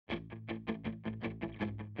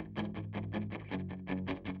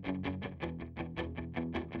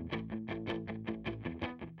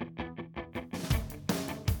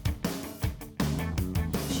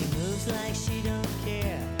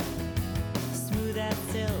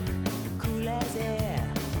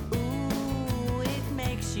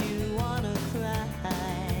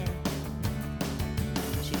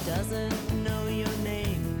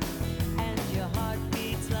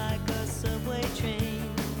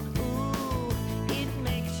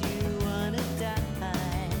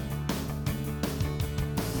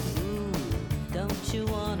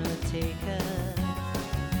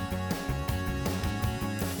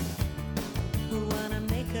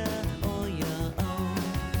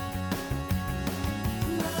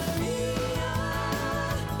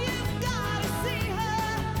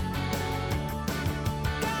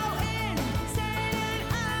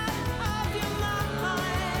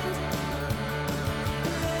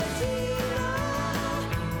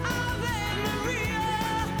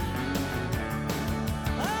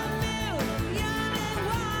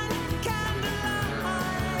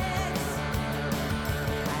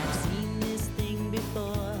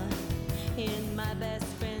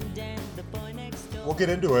we'll get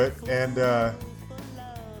into it. And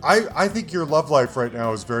I think your love life right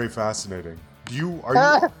now is very fascinating.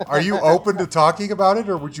 Are you open to talking about it,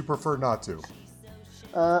 or would you prefer not to?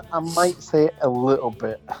 I might say a little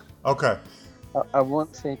bit. Okay. I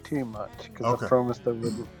won't say too much because Okay. I promised I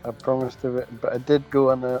wouldn't. I promised I wouldn't, but I did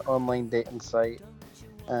go on an online dating site,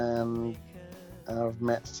 and I've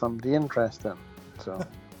met somebody interesting. So,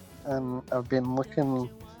 and I've been looking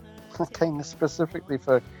kind of specifically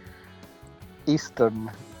for Eastern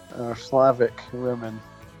or Slavic women.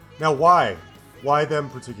 Now, why? Why them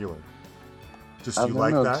particular? Just I you don't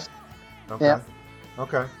like know, that? just- Okay. Yeah.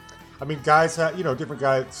 Okay. I mean, guys have, different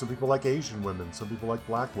guys. Some people like Asian women. Some people like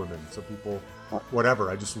black women. Some people, whatever.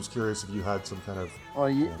 I just was curious if you had some kind of. Well,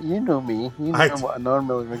 you know me. You I know d- what I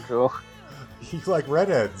normally would go. You like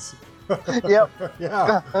redheads. Yep.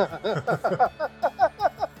 Yeah.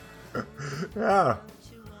 Yeah.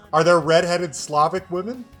 Are there redheaded Slavic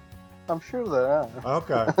women? I'm sure there are.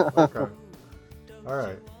 Okay. Okay. All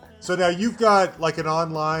right. So now you've got like an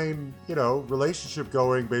online, relationship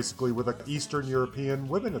going basically with like Eastern European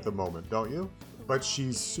women at the moment, don't you? But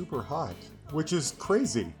she's super hot, which is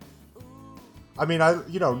crazy. I mean,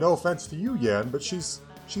 no offense to you, Jan, but she's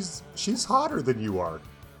hotter than you are.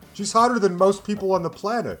 She's hotter than most people on the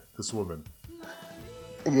planet, this woman.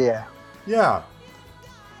 Yeah. Yeah.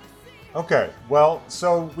 Okay. Well,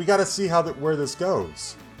 so we got to see where this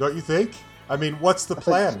goes, don't you think? I mean, what's the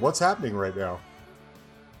plan? What's happening right now?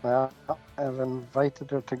 Well, I've invited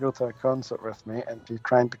her to go to a concert with me, and she's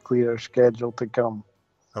trying to clear her schedule to come.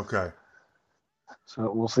 Okay.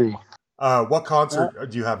 So we'll see. What concert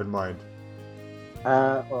do you have in mind?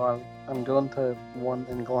 Well, I'm going to one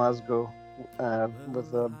in Glasgow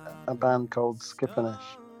with a band called Skippinish.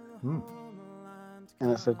 And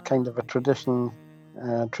it's a kind of a traditional,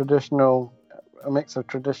 a mix of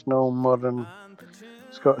traditional, modern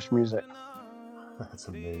Scottish music. That's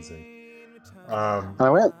amazing. I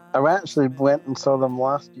actually went and saw them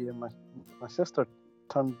last year. My sister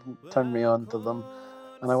turned me on to them,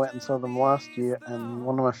 and I went and saw them last year. And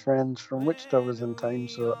one of my friends from Wichita was in town,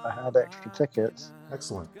 so I had extra tickets.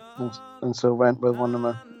 Excellent. And so went with one of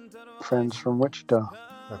my friends from Wichita.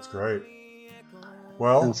 That's great.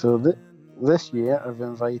 Well, and so this year I've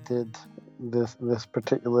invited this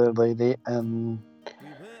particular lady, and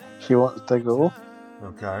she wants to go.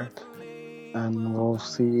 Okay. And we'll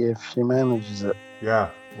see if she manages it. Yeah,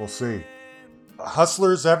 we'll see.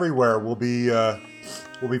 Hustlers everywhere will be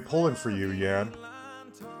pulling for you, Jan.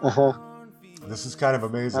 Uh-huh. This is kind of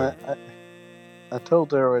amazing. I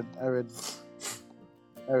told her I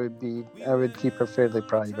would keep her fairly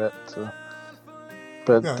private. So,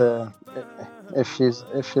 but if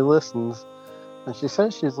she listens, and she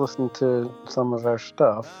says she's listened to some of our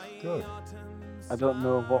stuff. Good. I don't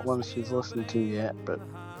know what ones she's listened to yet, but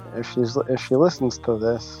if she listens to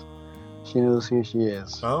this, she knows who she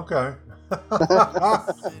is. Okay. Wow.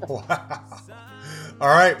 All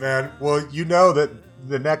right, man. Well, you know that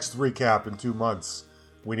the next recap in 2 months,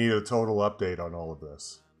 we need a total update on all of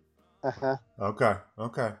this. Uh-huh. Okay.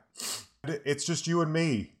 It's just you and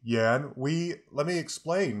me, Jan. Let me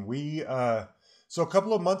explain. So a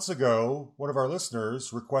couple of months ago, one of our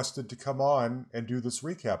listeners requested to come on and do this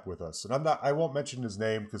recap with us. And I won't mention his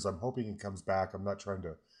name because I'm hoping he comes back. I'm not trying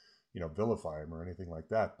to, vilify him or anything like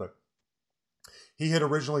that. But he had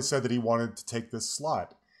originally said that he wanted to take this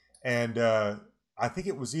slot. And I think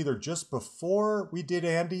it was either just before we did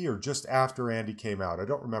Andy or just after Andy came out. I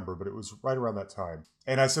don't remember, but it was right around that time.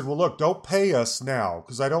 And I said, well, look, don't pay us now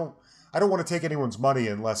because I don't want to take anyone's money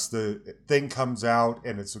unless the thing comes out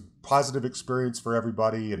and it's a positive experience for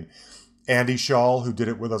everybody. And Andy Shaw, who did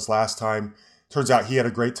it with us last time, turns out he had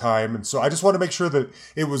a great time. And so I just want to make sure that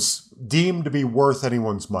it was deemed to be worth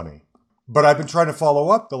anyone's money. But I've been trying to follow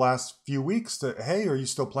up the last few weeks to, hey, are you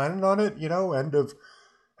still planning on it?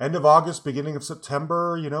 End of August, beginning of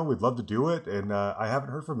September, we'd love to do it. And I haven't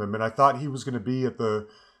heard from him. And I thought he was going to be at the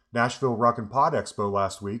Nashville Rock and Pod Expo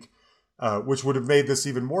last week. Which would have made this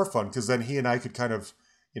even more fun because then he and I could kind of,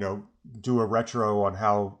 do a retro on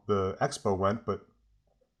how the expo went, but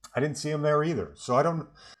I didn't see him there either. So I don't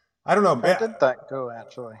know. How did that go,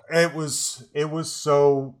 actually? It was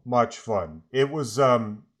so much fun. It was,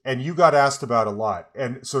 and you got asked about a lot.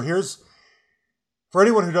 And so for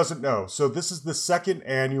anyone who doesn't know, so this is the second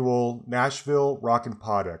annual Nashville Rock and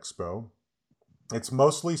Pod Expo. It's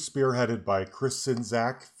mostly spearheaded by Chris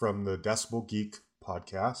Sinzak from the Decibel Geek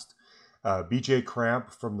podcast. BJ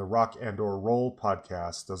Cramp from the Rock and or Roll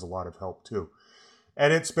podcast does a lot of help too.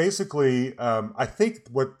 And it's basically, I think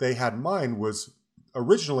what they had in mind was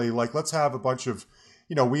originally like, let's have a bunch of,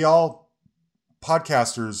 we all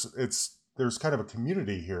podcasters, there's kind of a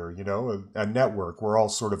community here, a network. We're all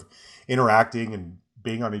sort of interacting and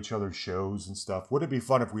being on each other's shows and stuff. Would it be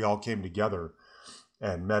fun if we all came together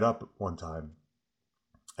and met up at one time?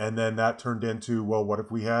 And then that turned into, well, what if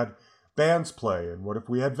we had bands play? And what if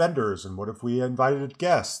we had vendors? And what if we invited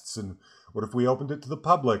guests? And what if we opened it to the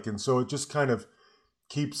public? And so it just kind of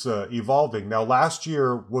keeps evolving. Now, last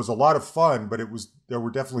year was a lot of fun, but there were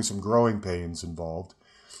definitely some growing pains involved.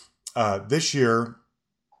 This year,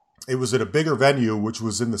 it was at a bigger venue, which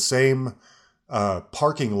was in the same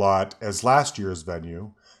parking lot as last year's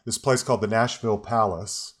venue. This place called the Nashville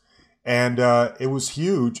Palace. And it was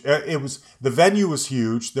huge. The venue was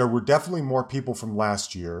huge. There were definitely more people from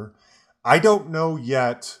last year. I don't know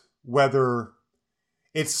yet whether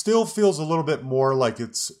it still feels a little bit more like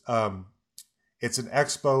it's an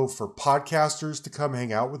expo for podcasters to come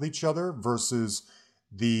hang out with each other versus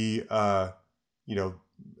the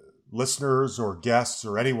listeners or guests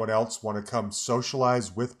or anyone else want to come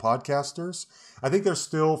socialize with podcasters. I think they're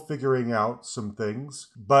still figuring out some things,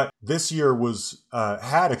 but this year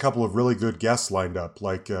had a couple of really good guests lined up,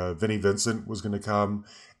 like Vinnie Vincent was going to come,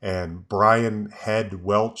 and Brian Head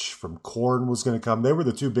Welch from Korn was going to come. They were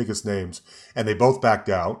the two biggest names, and they both backed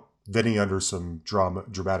out, Vinnie under some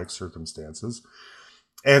dramatic circumstances.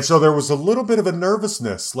 And so there was a little bit of a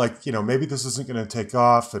nervousness, like, maybe this isn't going to take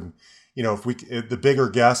off, and if the bigger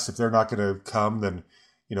guests, if they're not going to come, then,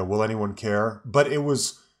 will anyone care? But it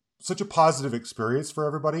was such a positive experience for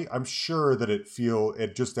everybody. I'm sure that it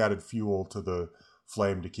just added fuel to the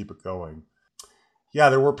flame to keep it going. Yeah,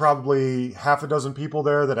 there were probably half a dozen people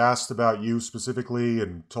there that asked about you specifically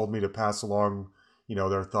and told me to pass along,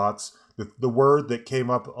 their thoughts. The word that came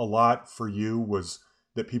up a lot for you was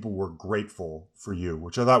that people were grateful for you,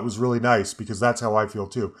 which I thought was really nice because that's how I feel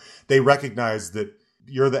too. They recognize that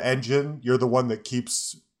you're the engine, you're the one that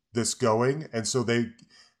keeps this going. And so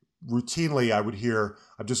routinely I would hear,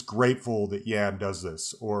 I'm just grateful that Jan does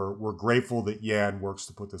this, or we're grateful that Jan works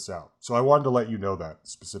to put this out. So I wanted to let you know that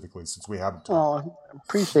specifically since we haven't talked. Oh,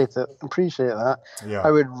 appreciate it. Appreciate that. Yeah. I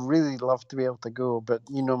would really love to be able to go, but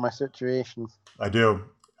my situation. I do.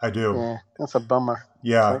 Yeah, that's a bummer.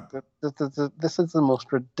 Yeah. This is the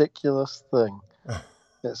most ridiculous thing.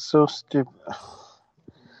 It's so stupid.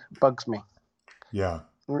 Bugs me. Yeah.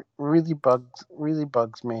 Really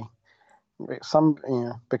bugs me.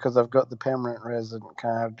 Because I've got the permanent resident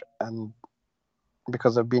card, and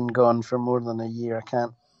because I've been gone for more than a year, I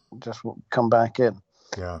can't just come back in.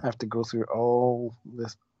 Yeah. I have to go through all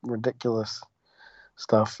this ridiculous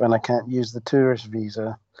stuff, and I can't use the tourist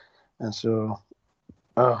visa, and so,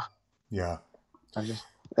 yeah,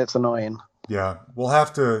 it's annoying. Yeah, we'll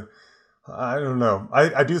have to. I don't know.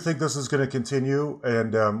 I do think this is going to continue,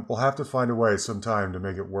 and we'll have to find a way sometime to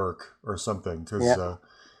make it work or something, because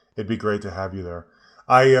it'd be great to have you there.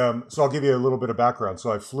 So I'll give you a little bit of background.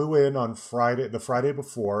 So I flew in on the Friday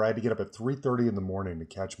before. I had to get up at 3:30 in the morning to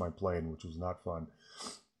catch my plane, which was not fun.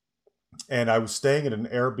 And I was staying at an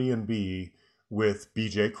Airbnb with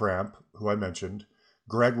BJ Cramp, who I mentioned,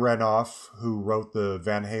 Greg Renoff, who wrote the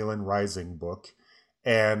Van Halen Rising book,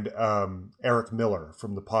 and Eric Miller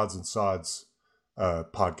from the Pods and Sods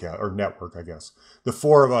podcast, or network, I guess. The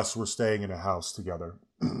four of us were staying in a house together.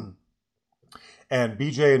 And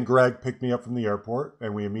BJ and Greg picked me up from the airport,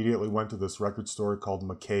 and we immediately went to this record store called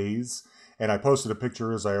McKay's. And I posted a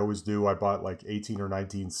picture, as I always do. I bought like 18 or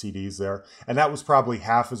 19 CDs there. And that was probably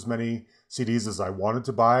half as many CDs as I wanted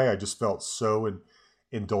to buy. I just felt so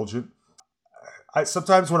indulgent.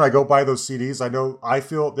 Sometimes when I go buy those CDs, I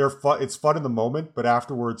feel they're fun. It's fun in the moment, but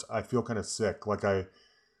afterwards I feel kind of sick. Like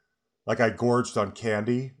I gorged on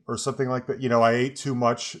candy or something like that. I ate too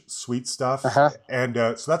much sweet stuff. And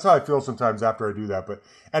so that's how I feel sometimes after I do that. But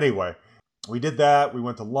anyway, we did that. We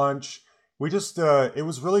went to lunch. We just, it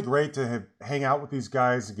was really great to hang out with these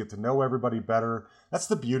guys and get to know everybody better. That's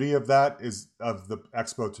the beauty of that, of the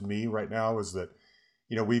expo to me right now, is that,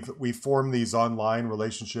 we've formed these online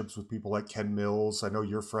relationships with people like Ken Mills. I know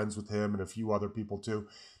you're friends with him and a few other people too.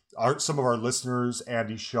 Some of our listeners,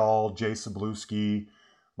 Andy Shaw, Jay Sabluski,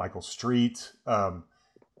 Michael Street,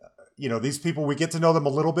 these people, we get to know them a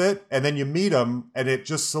little bit, and then you meet them and it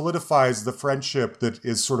just solidifies the friendship that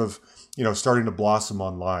is sort of, starting to blossom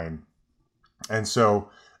online. And so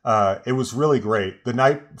it was really great.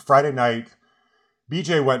 Friday night,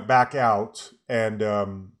 BJ went back out and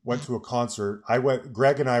went to a concert.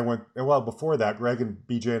 Greg and I went, well, before that, Greg and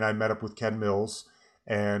BJ and I met up with Ken Mills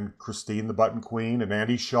and Christine the Button Queen, and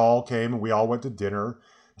Andy Shaw came, and we all went to dinner.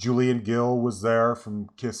 Julian Gill was there from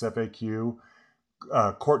Kiss FAQ.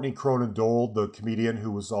 Courtney Cronin Dole, the comedian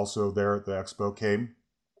who was also there at the expo, came.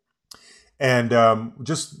 And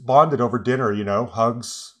just bonded over dinner,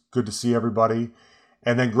 hugs, good to see everybody.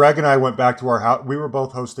 And then Greg and I went back to our house. We were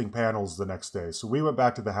both hosting panels the next day. So we went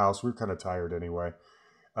back to the house. We were kind of tired anyway.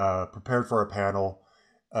 Prepared for a panel.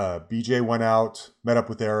 BJ went out, met up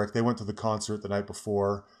with Eric. They went to the concert the night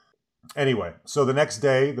before. Anyway, so the next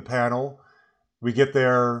day, the panel, we get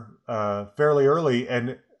there fairly early,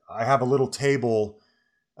 and I have a little table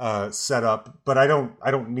set up, but I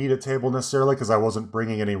don't need a table necessarily because I wasn't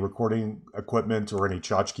bringing any recording equipment or any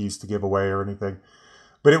tchotchkes to give away or anything.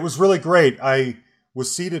 But it was really great. I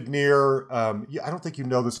was seated near, I don't think you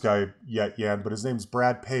know this guy yet, Jan, but his name's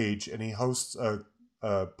Brad Page, and he hosts a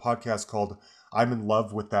podcast called I'm in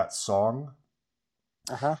Love with That Song.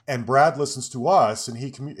 Uh-huh. And Brad listens to us, and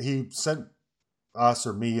he sent us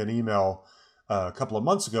or me an email a couple of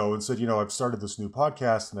months ago and said, I've started this new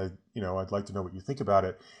podcast, and I'd like to know what you think about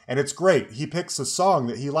it. And it's great. He picks a song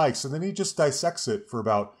that he likes, and then he just dissects it for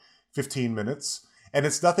about 15 minutes. And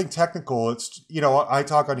it's nothing technical. It's, I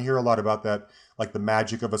talk on here a lot about that, like the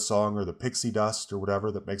magic of a song or the pixie dust or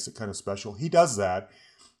whatever that makes it kind of special. He does that.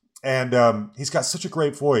 And he's got such a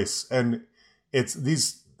great voice. And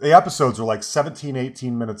the episodes are like 17,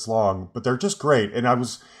 18 minutes long, but they're just great. And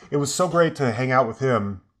it was so great to hang out with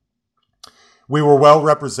him. We were well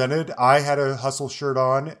represented. I had a Hustle shirt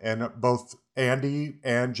on, and both Andy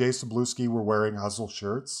and Jay Sabluski were wearing Hustle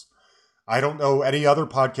shirts. I don't know any other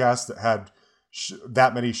podcast that had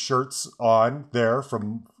that many shirts on there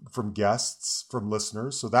from guests, from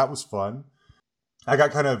listeners. So that was fun. I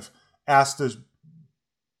got kind of asked to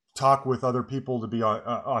talk with other people to be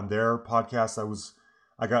on their podcast.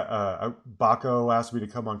 Baco asked me to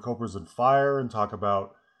come on Copers and Fire and talk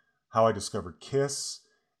about how I discovered Kiss.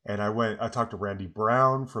 And I talked to Randy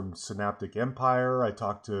Brown from Synaptic Empire. I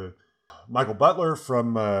talked to Michael Butler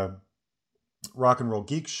from Rock and Roll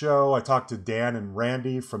Geek Show. I talked to Dan and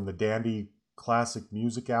Randy from the Dandy Classic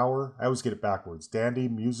Music Hour. I always get it backwards. Dandy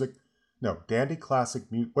Classic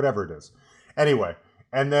Music, whatever it is. Anyway,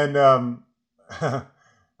 and then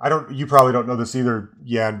you probably don't know this either,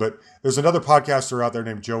 Jan, but there's another podcaster out there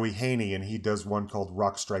named Joey Haney, and he does one called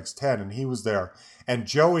Rock Strikes 10, and he was there. And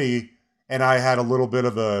Joey and I had a little bit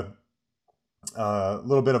of a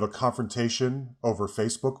confrontation over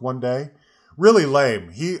Facebook one day. Really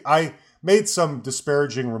lame. I made some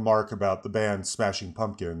disparaging remark about the band Smashing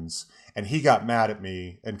Pumpkins, and he got mad at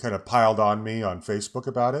me and kind of piled on me on Facebook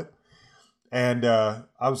about it. And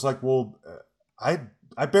I was like, well, I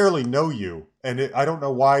barely know you, and I don't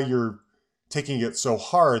know why you're taking it so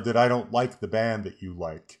hard that I don't like the band that you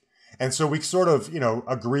like. And so we sort of,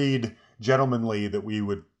 agreed gentlemanly that we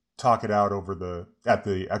would talk it out at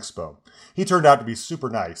the expo. He turned out to be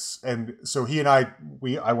super nice. And so he and I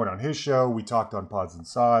went on his show. We talked on Pods and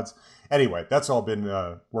Sods. Anyway, that's all been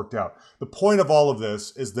worked out. The point of all of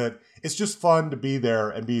this is that it's just fun to be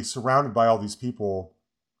there and be surrounded by all these people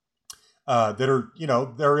that are,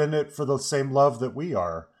 they're in it for the same love that we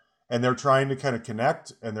are. And they're trying to kind of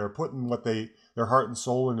connect, and they're putting their heart and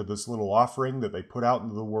soul into this little offering that they put out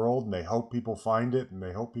into the world, and they hope people find it, and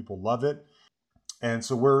they hope people love it. And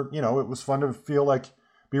so it was fun to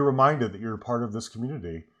be reminded that you're a part of this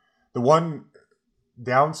community. The one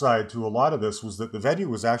downside to a lot of this was that the venue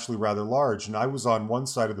was actually rather large, and I was on one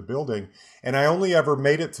side of the building, and I only ever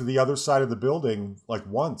made it to the other side of the building like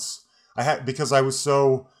once. Because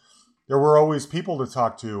there were always people to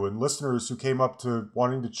talk to and listeners who came up to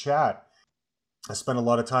wanting to chat. I spent a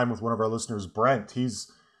lot of time with one of our listeners, Brent. He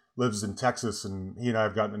lives in Texas, and he and I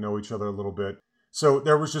have gotten to know each other a little bit. So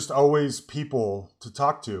there was just always people to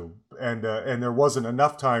talk to, and there wasn't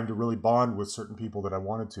enough time to really bond with certain people that I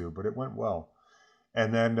wanted to, but it went well.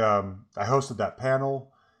 And then I hosted that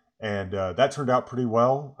panel, and that turned out pretty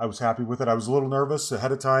well. I was happy with it. I was a little nervous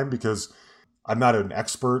ahead of time because I'm not an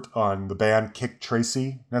expert on the band Kick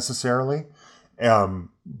Tracy necessarily,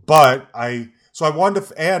 but I wanted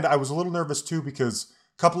to, and I was a little nervous too because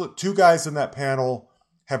two guys in that panel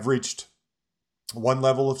have reached one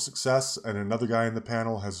level of success, and another guy in the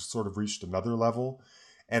panel has sort of reached another level.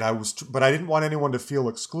 And but I didn't want anyone to feel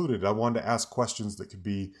excluded. I wanted to ask questions that could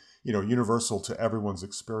be, universal to everyone's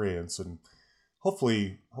experience. And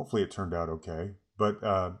hopefully it turned out okay. But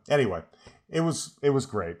anyway, it was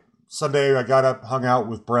great. Sunday, I got up, hung out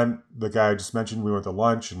with Brent, the guy I just mentioned. We went to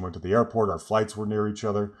lunch and went to the airport. Our flights were near each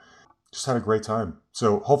other. Just had a great time.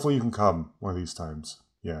 So hopefully you can come one of these times.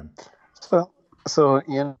 Yeah. So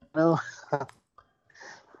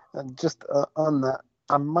just on that,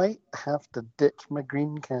 I might have to ditch my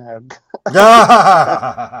green card. Bob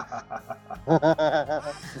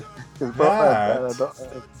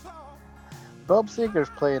Seger's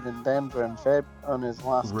playing in Denver on his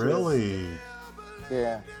last tour. Really?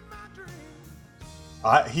 Yeah.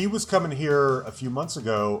 He was coming here a few months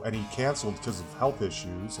ago, and he canceled because of health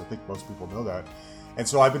issues. I think most people know that. And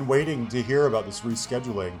so I've been waiting to hear about this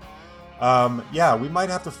rescheduling. Yeah, we might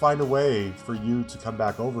have to find a way for you to come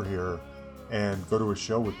back over here and go to a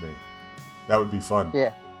show with me. That would be fun.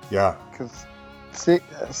 Yeah. Yeah. Because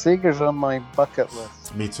Seeger's on my bucket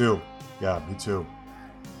list. Me too. Yeah, me too.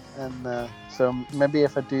 And so maybe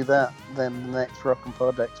if I do that, then the next Rock and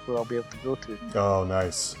Pod Expo I'll be able to go to. Oh,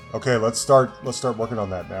 nice. Okay, let's start working on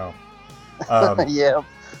that now. Yeah.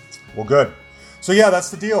 Well, good. So yeah,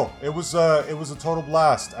 that's the deal. It was a total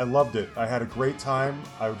blast. I loved it. I had a great time.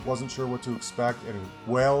 I wasn't sure what to expect, and it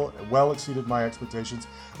well exceeded my expectations.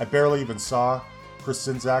 I barely even saw Chris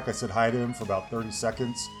Czynszak. I said hi to him for about 30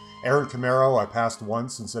 seconds. Aaron Camaro, I passed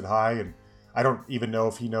once and said hi, and I don't even know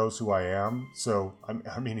if he knows who I am. So,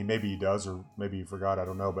 I mean, maybe he does, or maybe he forgot. I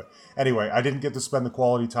don't know. But anyway, I didn't get to spend the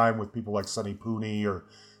quality time with people like Sonny Pooney or,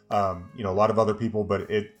 a lot of other people. But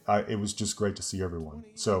it was just great to see everyone.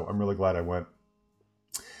 So I'm really glad I went.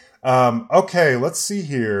 Okay, let's see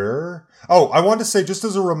here. Oh, I wanted to say, just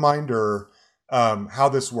as a reminder, how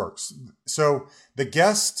this works. So the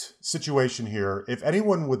guest situation here, if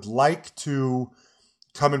anyone would like to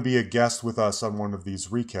come and be a guest with us on one of these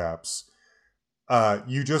recaps,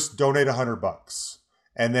 you just donate $100,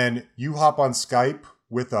 and then you hop on Skype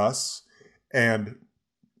with us, and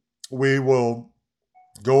we will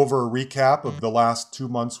go over a recap of the last 2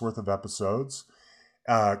 months worth of episodes,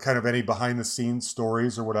 kind of any behind the scenes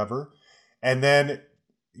stories or whatever. And then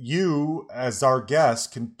you, as our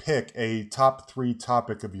guest, can pick a top 3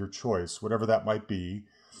 topic of your choice, whatever that might be.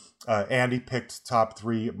 Andy picked top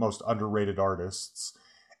 3 most underrated artists.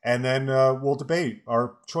 And then we'll debate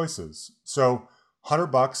our choices. So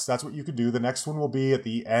 $100, that's what you can do. The next one will be at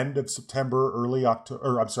the end of September,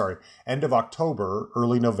 end of October,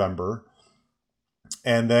 early November.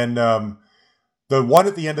 And then the one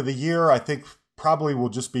at the end of the year, I think probably will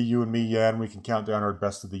just be you and me, Jan. We can count down our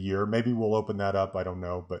best of the year. Maybe we'll open that up. I don't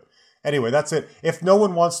know. But anyway, that's it. If no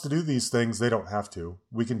one wants to do these things, they don't have to.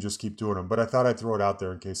 We can just keep doing them. But I thought I'd throw it out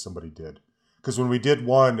there in case somebody did. Because when we did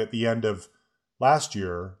one at the end of last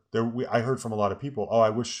year, I heard from a lot of people, oh, I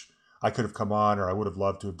wish I could have come on, or I would have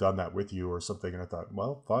loved to have done that with you or something. And I thought,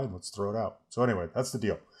 well, fine, let's throw it out. So anyway, that's the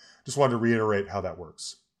deal. Just wanted to reiterate how that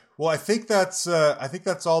works. Well, I think that's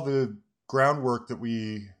all the groundwork that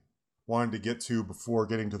we wanted to get to before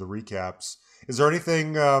getting to the recaps. Is there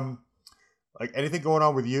anything anything going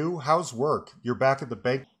on with you? How's work? You're back at the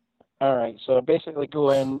bank. All right. So I basically go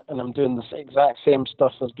in and I'm doing the exact same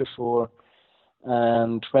stuff as before.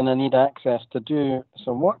 And when I need access to do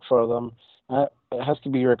some work for them, it has to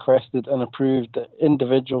be requested and approved at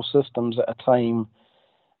individual systems at a time,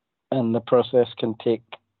 and the process can take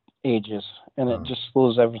ages, and it just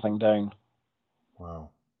slows everything down. Wow.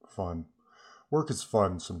 Fun. Work is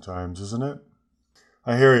fun sometimes, isn't it?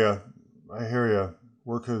 I hear you.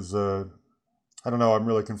 Work is, I don't know, I'm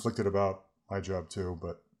really conflicted about my job too,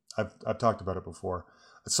 but I've talked about it before.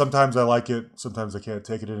 Sometimes I like it, sometimes I can't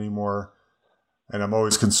take it anymore. And I'm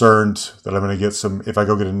always concerned that I'm going to get if I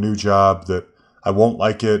go get a new job, that I won't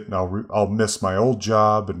like it, and I'll miss my old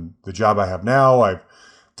job. And the job I have now, I've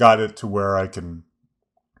got it to where I can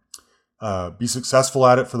be successful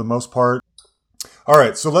at it for the most part. All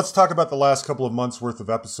right, so let's talk about the last couple of months worth of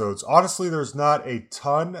episodes. Honestly, there's not a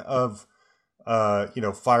ton of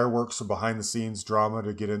fireworks or behind the scenes drama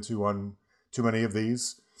to get into on too many of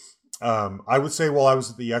these. I would say while I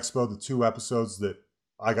was at the expo, the 2 episodes that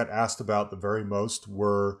I got asked about the very most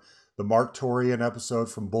were the Mark Torian episode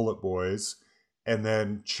from Bullet Boys and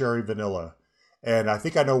then Cherry Vanilla. And I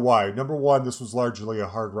think I know why. Number one, this was largely a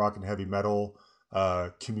hard rock and heavy metal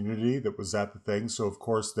community that was at the thing. So of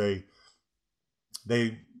course they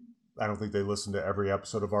I don't think they listened to every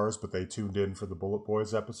episode of ours, but they tuned in for the Bullet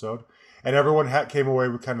Boys episode. And everyone came away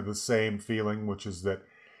with kind of the same feeling, which is that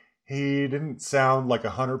he didn't sound like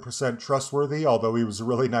 100% trustworthy, although he was a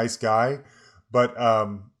really nice guy. But,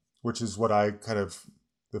 which is what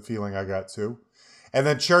the feeling I got too. And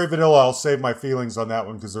then Cherry Vanilla, I'll save my feelings on that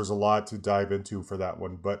one because there's a lot to dive into for that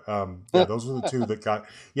one. But those were the two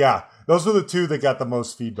that got the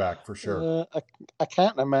most feedback for sure. I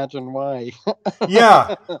can't imagine why.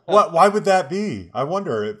 Yeah, why would that be? I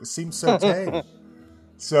wonder. It seems so tame.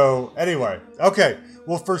 So anyway, okay.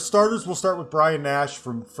 Well, for starters, we'll start with Brian Nash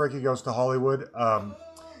from Frankie Goes to Hollywood. I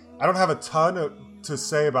don't have a ton to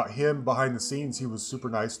say about him behind the scenes. He was super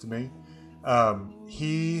nice to me.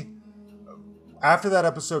 After that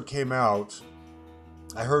episode came out,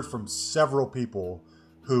 I heard from several people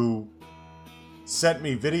who sent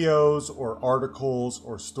me videos or articles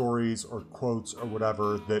or stories or quotes or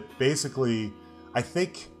whatever that basically, I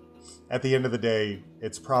think at the end of the day,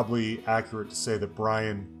 it's probably accurate to say that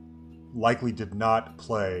Brian likely did not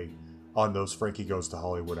play on those Frankie Goes to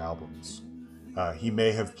Hollywood albums. He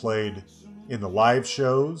may have played in the live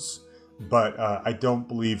shows, but I don't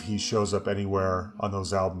believe he shows up anywhere on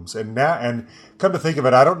those albums. And come to think of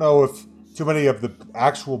it, I don't know if too many of the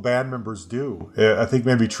actual band members do. I think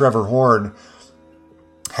maybe Trevor Horn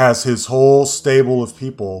has his whole stable of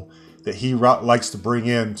people that he likes to bring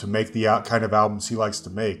in to make the kind of albums he likes to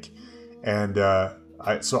make. And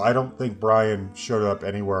so I don't think Brian showed up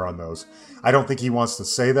anywhere on those. I don't think he wants to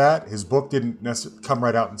say that. His book didn't necessarily come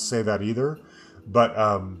right out and say that either.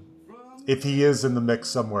 But if he is in the mix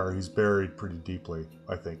somewhere, he's buried pretty deeply,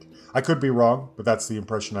 I think. I could be wrong, but that's the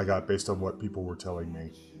impression I got based on what people were telling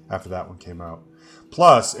me after that one came out.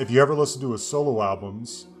 Plus, if you ever listen to his solo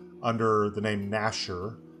albums under the name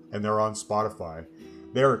Nasher, and they're on Spotify,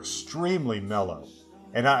 they're extremely mellow.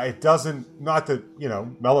 And it doesn't, not that,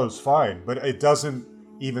 mellow's fine, but it doesn't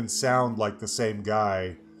even sound like the same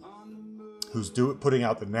guy who's putting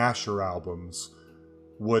out the Nasher albums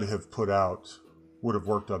would have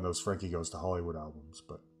worked on those Frankie Goes to Hollywood albums.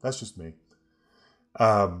 But that's just me.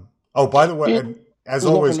 By the way, and as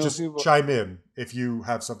always, just chime in if you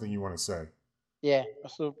have something you want to say. Yeah,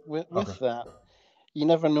 so with that, you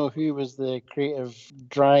never know who was the creative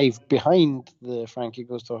drive behind the Frankie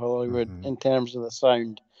Goes to Hollywood in terms of the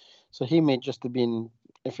sound. So he may just have been,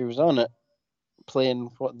 if he was on it,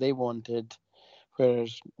 playing what they wanted,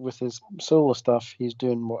 whereas with his solo stuff, he's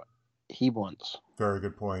doing what he wants. Very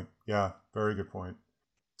good point. Yeah, very good point.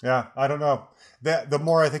 Yeah, I don't know. The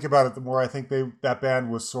more I think about it, the more I think that band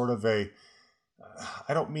was sort of a...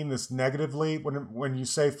 I don't mean this negatively. When you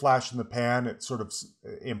say flash in the pan, it sort of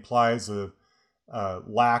implies a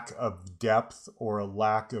lack of depth or a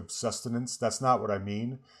lack of sustenance. That's not what I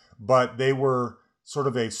mean. But they were sort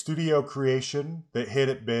of a studio creation that hit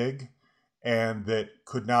it big and that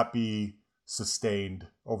could not be sustained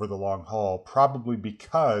over the long haul, probably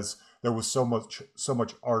because there was so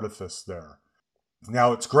much artifice there.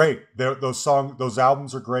 Now it's great. Those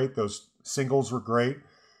albums are great. Those singles were great,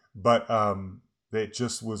 but it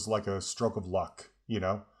just was like a stroke of luck.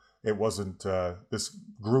 It wasn't this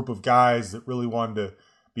group of guys that really wanted to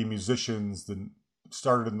be musicians that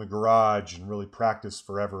started in the garage and really practiced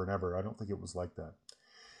forever and ever. I don't think it was like that.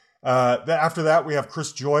 After that, we have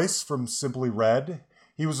Chris Joyce from Simply Red.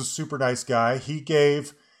 He was a super nice guy.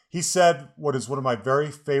 He said what is one of my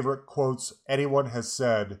very favorite quotes anyone has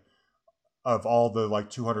said of all the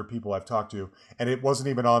 200 people I've talked to. And it wasn't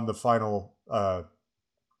even on the final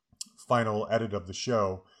edit of the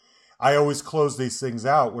show. I always close these things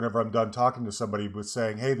out whenever I'm done talking to somebody with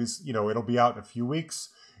saying, hey, this, it'll be out in a few weeks.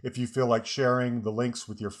 If you feel like sharing the links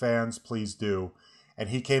with your fans, please do. And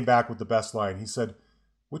he came back with the best line. He said,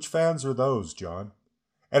 which fans are those, John?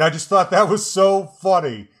 And I just thought that was so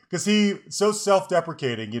funny because he's so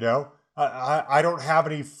self-deprecating, I don't have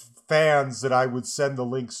any fans that I would send the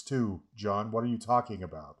links to, John. What are you talking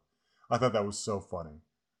about? I thought that was so funny.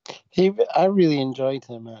 I really enjoyed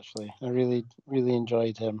him, actually. I really, really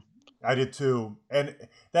enjoyed him. I did too. And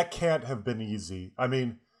that can't have been easy. I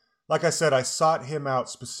mean, like I said, I sought him out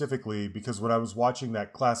specifically because when I was watching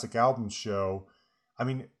that classic albums show, I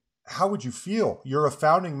mean, how would you feel? You're a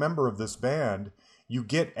founding member of this band. You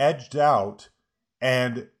get edged out,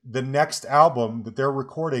 and the next album that they're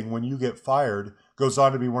recording when you get fired goes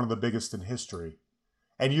on to be one of the biggest in history.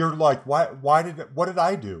 And you're like, what did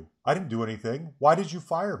I do? I didn't do anything. Why did you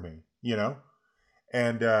fire me?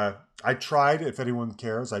 And I tried, if anyone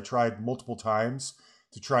cares, I tried multiple times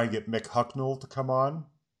to try and get Mick Hucknall to come on.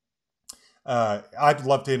 I'd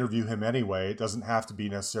love to interview him anyway. It doesn't have to be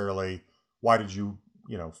necessarily, why did you,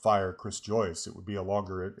 fire Chris Joyce? It would be a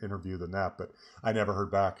longer interview than that, but I never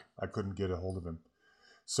heard back. I couldn't get a hold of him.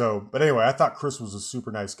 So, but anyway, I thought Chris was a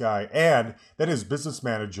super nice guy. And then his business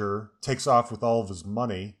manager takes off with all of his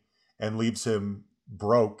money and leaves him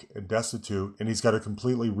broke and destitute, and he's got to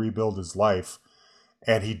completely rebuild his life.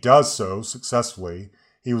 And he does so successfully.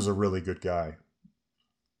 He was a really good guy.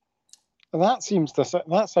 That sounds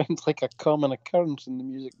like a common occurrence in the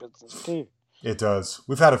music business too. It does.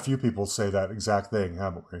 We've had a few people say that exact thing,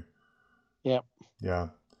 haven't we? Yep. Yeah.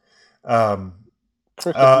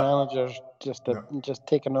 Crooked managers just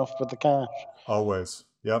taking off with the cash. Always.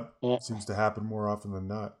 Yep. Yeah. Seems to happen more often than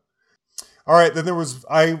not. All right. Then there was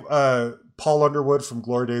Paul Underwood from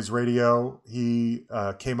Glory Days Radio. He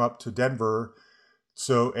came up to Denver.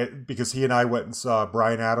 So, because he and I went and saw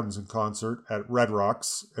Bryan Adams in concert at Red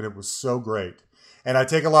Rocks, and it was so great. And I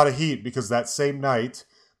take a lot of heat because that same night,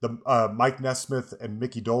 the Mike Nesmith and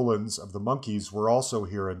Mickey Dolenz of the Monkees were also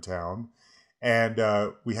here in town,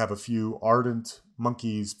 And we have a few ardent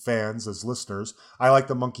Monkees fans as listeners. I like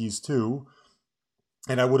the Monkees too.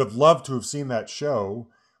 And I would have loved to have seen that show,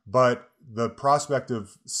 but the prospect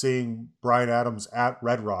of seeing Bryan Adams at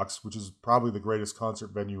Red Rocks, which is probably the greatest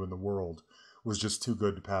concert venue in the world, was just too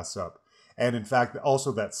good to pass up. And in fact,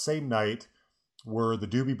 also that same night were the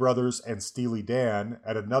Doobie Brothers and Steely Dan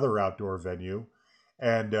at another outdoor venue.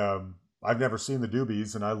 And I've never seen the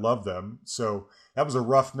Doobies, and I love them. So that was a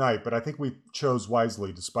rough night, but I think we chose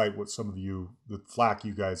wisely, despite what some of you, the flack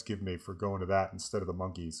you guys give me for going to that instead of the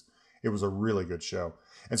Monkees. It was a really good show.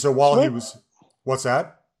 And so while he was... What's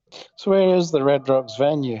that? So where is the Red Rocks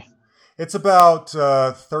venue? It's about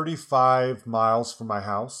 35 miles from my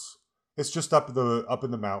house. It's just up in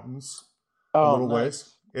the mountains, a little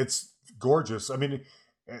ways. It's gorgeous. I mean,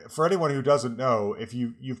 for anyone who doesn't know, if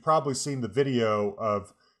you've probably seen the video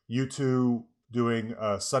of U2 doing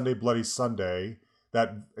Sunday Bloody Sunday,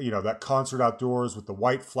 that concert outdoors with the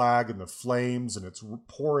white flag and the flames, and it's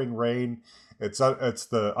pouring rain. It's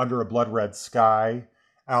the Under a Blood Red Sky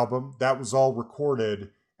album. That was all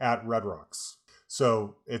recorded at Red Rocks.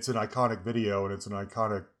 So it's an iconic video, and it's an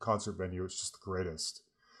iconic concert venue. It's just the greatest.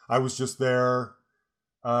 I was just there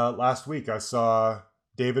last week. I saw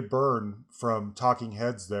David Byrne from Talking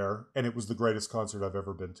Heads there, and it was the greatest concert I've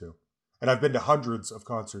ever been to. And I've been to hundreds of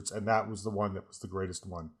concerts, and that was the one that was the greatest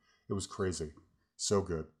one. It was crazy. So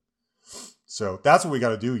good. So that's what we got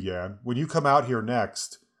to do, Jan. When you come out here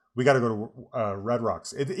next, we got to go to Red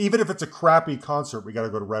Rocks. Even if it's a crappy concert, we got to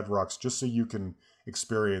go to Red Rocks just so you can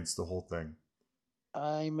experience the whole thing.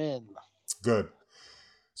 I'm in. Good.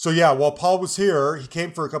 So yeah, while Paul was here, he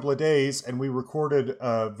came for a couple of days, and we recorded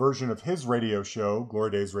a version of his radio show,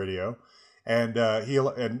 Glory Days Radio, and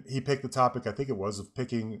he picked the topic, I think it was, of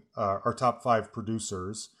picking our top 5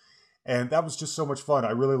 producers, and that was just so much fun.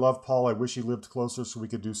 I really love Paul. I wish he lived closer so we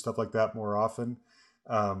could do stuff like that more often.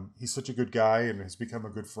 He's such a good guy and has become a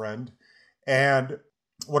good friend. And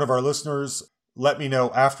one of our listeners let me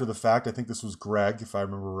know after the fact, I think this was Greg, if I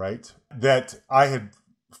remember right, that I had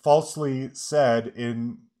falsely said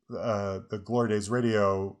in the Glory Days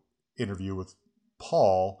Radio interview with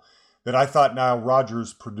Paul that I thought Nile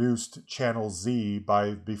Rodgers produced Channel Z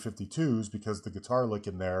by B-52s because the guitar lick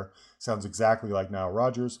in there sounds exactly like Nile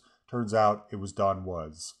Rodgers. Turns out it was Don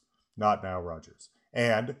Was, not Nile Rodgers.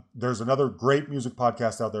 And there's another great music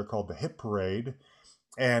podcast out there called The Hit Parade.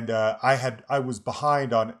 And I was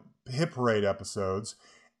behind on Hit Parade episodes.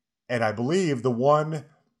 And I believe the one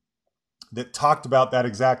that talked about that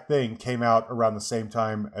exact thing came out around the same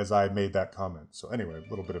time as I made that comment. So anyway, a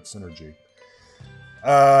little bit of synergy.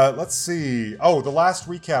 Let's see. Oh, the last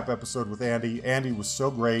recap episode with Andy. Andy was so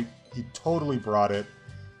great. He totally brought it.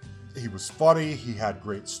 He was funny. He had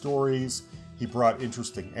great stories. He brought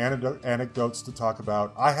interesting anecdotes to talk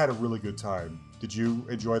about. I had a really good time. Did you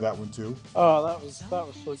enjoy that one too? Oh, that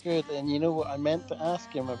was so good. And you know what I meant to ask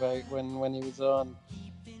him about when he was on?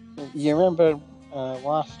 You remember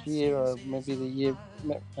last year, or maybe the year,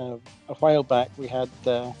 a while back, we had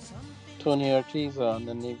Tony Ortiz on,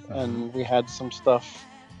 and we had some stuff.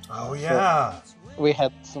 Oh yeah. We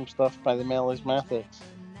had some stuff by the Melismatics.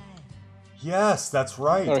 Yes, that's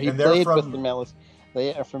right. Or he and played with the Melis.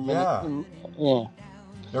 They are from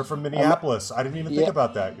They're from Minneapolis. I didn't even think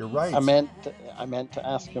about that. You're right. I meant to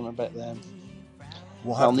ask him about them.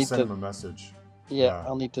 We'll have to send him a message. Yeah,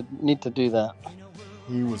 I'll need to do that.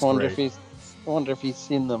 He was great. I wonder if he's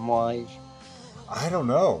seen them live. I don't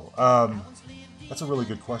know. That's a really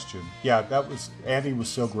good question. Yeah, Andy was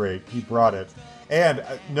so great. He brought it. And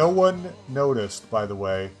no one noticed, by the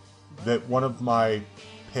way, that one of my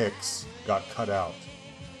picks got cut out,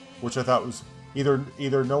 which I thought was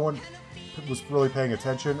either no one was really paying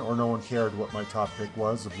attention or no one cared what my top pick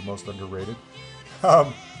was of the most underrated.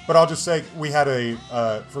 But I'll just say we had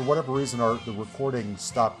for whatever reason, the recording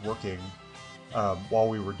stopped working while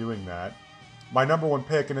we were doing that. My number one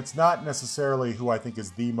pick, and it's not necessarily who I think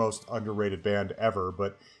is the most underrated band ever,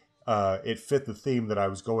 but it fit the theme that I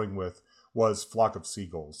was going with, was Flock of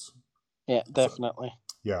Seagulls. Yeah, definitely.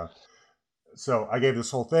 Yeah. So I gave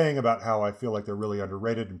this whole thing about how I feel like they're really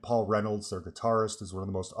underrated, and Paul Reynolds, their guitarist, is one of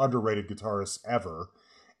the most underrated guitarists ever.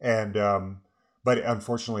 And but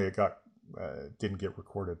unfortunately, it didn't get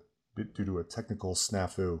recorded due to a technical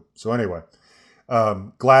snafu. So anyway,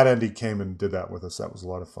 glad Andy came and did that with us. That was a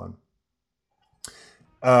lot of fun.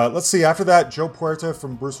 Let's see. After that, Joe Puerta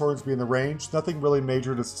from Bruce Hornsby and the Range. Nothing really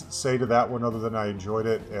major to say to that one other than I enjoyed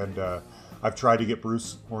it, and I've tried to get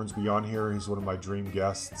Bruce Hornsby on here. He's one of my dream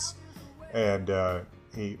guests. And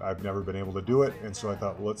I've never been able to do it, and so I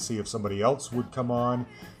thought, well, let's see if somebody else would come on.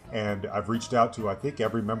 And I've reached out to, I think,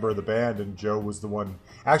 every member of the band, and Joe was the one.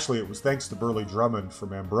 Actually, it was thanks to Burley Drummond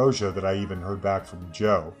from Ambrosia that I even heard back from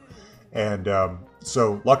Joe. And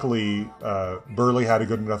so luckily, Burley had a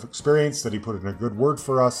good enough experience that he put in a good word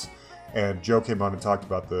for us. And Joe came on and talked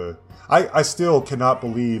about I still cannot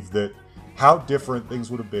believe that how different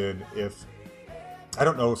things would have been if, I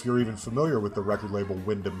don't know if you're even familiar with the record label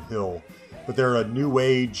Windham Hill, but they're a new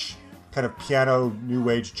age, kind of piano new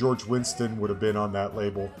age. George Winston would have been on that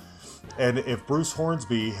label. And if Bruce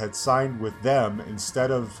Hornsby had signed with them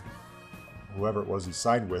instead of whoever it was he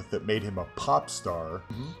signed with that made him a pop star.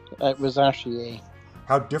 It was RCA.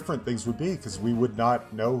 How different things would be, because we would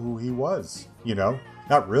not know who he was,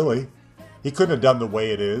 Not really. He couldn't have done The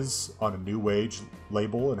Way It Is on a new age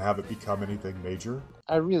label and have it become anything major.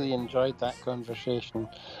 I really enjoyed that conversation.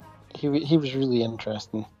 He was really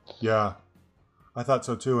interesting. Yeah, I thought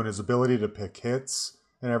so too. And his ability to pick hits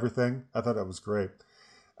and everything, I thought that was great.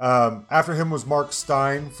 After him was Mark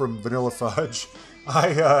Stein from Vanilla Fudge.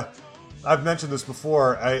 I've mentioned this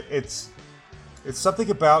before. It's something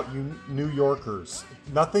about New Yorkers.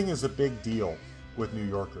 Nothing is a big deal with New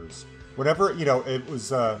Yorkers. Whenever, it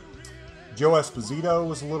was Joe Esposito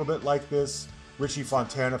was a little bit like this. Richie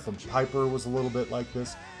Fontana from Piper was a little bit like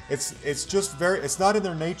this. It's just it's not in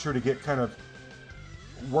their nature to get kind of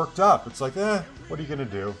worked up. It's like, what are you going to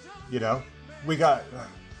do? We got,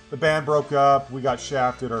 the band broke up. We got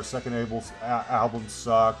shafted. Our second album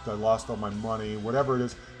sucked. I lost all my money. Whatever it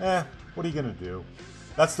is. What are you going to do?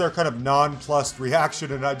 That's their kind of nonplussed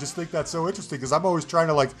reaction. And I just think that's so interesting because I'm always trying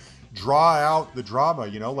to draw out the drama,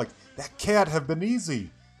 that can't have been easy.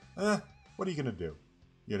 What are you going to do?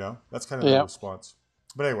 That's kind of the response.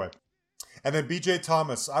 But anyway. And then BJ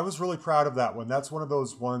Thomas, I was really proud of that one. That's one of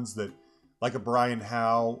those ones that, like a Brian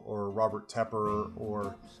Howe or Robert Tepper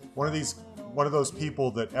or one of those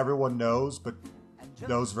people that everyone knows but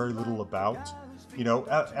knows very little about.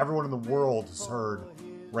 Everyone in the world has heard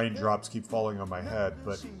Raindrops Keep Falling on My Head,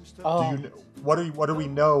 but what do we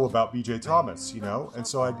know about BJ Thomas? And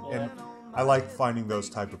so I like finding those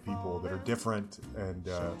type of people that are different and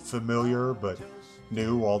familiar but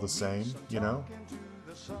new all the same.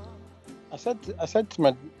 I said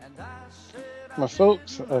to my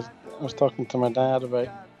folks, I was talking to my dad about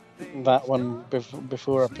that one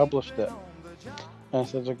before I published it. And I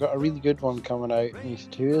said, I've got a really good one coming out. And he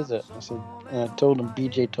said, who is it? I said, and I told him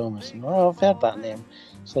BJ Thomas. And, I've heard that name.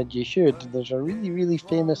 I said, you should. There's a really, really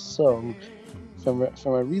famous song from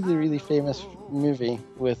a really, really famous movie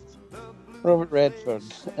with Robert Redford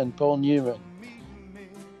and Paul Newman.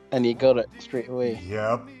 And he got it straight away.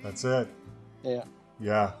 Yep, that's it. Yeah.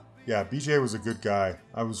 Yeah, BJ was a good guy.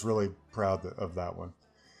 I was really proud of that one.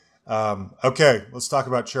 Okay, let's talk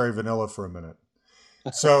about Cherry Vanilla for a minute.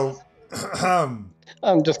 So,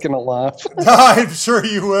 I'm just going to laugh. I'm sure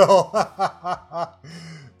you will.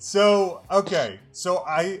 So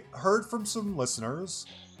I heard from some listeners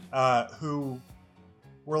who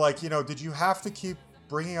were like, did you have to keep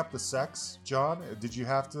bringing up the sex, John? Did you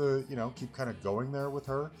have to, keep kind of going there with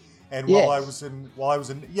her? And yes. while I was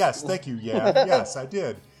in, yes, thank you. Yeah, yes, I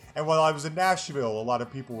did. And while I was in Nashville, a lot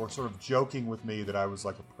of people were sort of joking with me that I was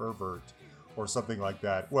like a pervert or something like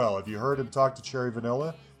that. Well, have you heard him talk to Cherry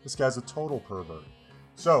Vanilla? This guy's a total pervert.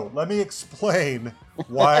 So let me explain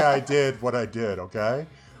why I did what I did, okay?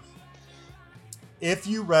 If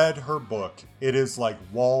you read her book, it is like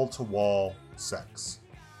wall-to-wall sex.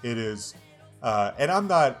 It is, and I'm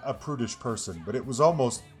not a prudish person, but it was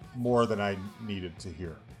almost more than I needed to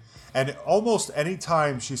hear. And almost any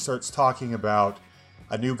time she starts talking about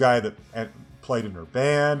a new guy that played in her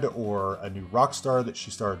band or a new rock star that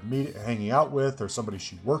she started hanging out with or somebody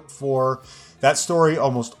she worked for, that story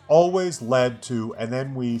almost always led to, and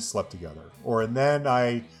then we slept together, or and then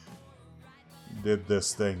I did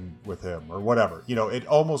this thing with him or whatever. It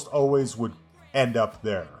almost always would end up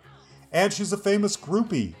there. And she's a famous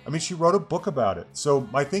groupie. I mean, she wrote a book about it. So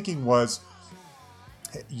my thinking was,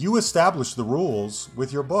 you established the rules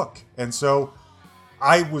with your book. And so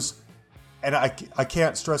I was, and I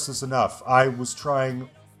can't stress this enough, I was trying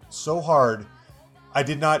so hard. I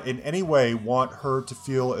did not in any way want her to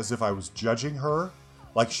feel as if I was judging her,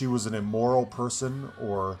 like she was an immoral person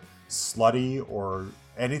or slutty or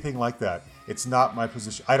anything like that. It's not my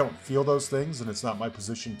position. I don't feel those things, and it's not my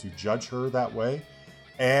position to judge her that way.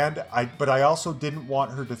 But I also didn't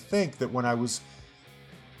want her to think that when I was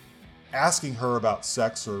asking her about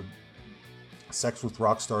sex or sex with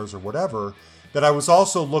rock stars or whatever, that I was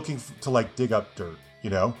also looking to dig up dirt,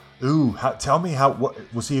 Ooh, tell me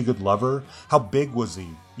was he a good lover? How big was he?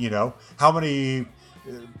 How many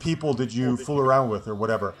people did you fool around with or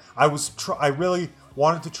whatever? I really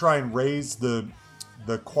wanted to try and raise the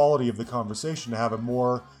the quality of the conversation to have a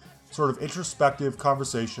more sort of introspective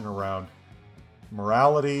conversation around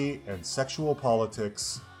morality and sexual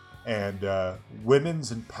politics and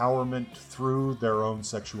women's empowerment through their own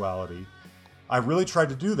sexuality. I really tried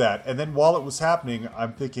to do that. And then while it was happening,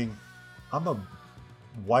 I'm thinking, I'm a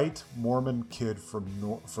white Mormon kid from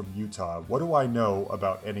Utah. What do I know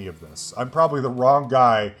about any of this? I'm probably the wrong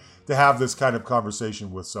guy to have this kind of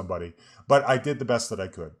conversation with somebody, but I did the best that I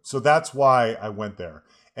could. So that's why I went there.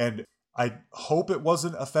 And I hope it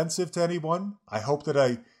wasn't offensive to anyone. I hope that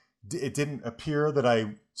it didn't appear that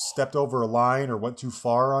I stepped over a line or went too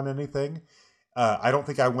far on anything. I don't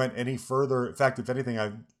think I went any further. In fact, if anything,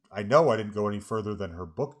 I know I didn't go any further than her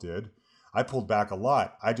book did. I pulled back a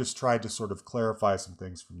lot. I just tried to sort of clarify some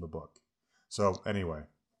things from the book. So anyway.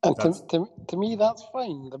 And to me, that's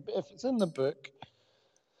fine. If it's in the book,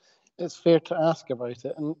 it's fair to ask about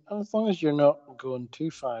it. And as long as you're not going too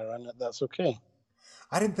far on it, that's okay.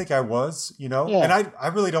 I didn't think I was, Yeah. And I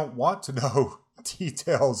really don't want to know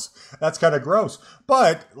details. That's kind of gross.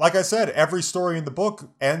 But like I said, every story in the book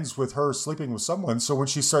ends with her sleeping with someone. So when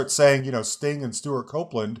she starts saying, Sting and Stuart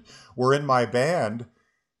Copeland were in my band,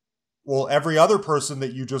 well, every other person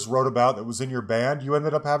that you just wrote about that was in your band, you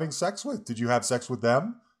ended up having sex with. Did you have sex with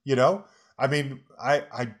them? I mean,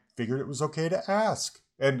 I figured it was okay to ask.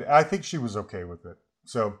 And I think she was okay with it.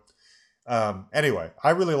 So anyway, I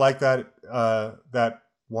really like that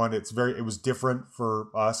one. It was different for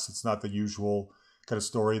us. It's not the usual kind of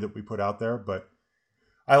story that we put out there, but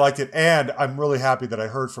I liked it. And I'm really happy that I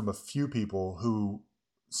heard from a few people who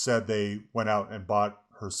said they went out and bought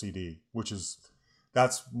her CD,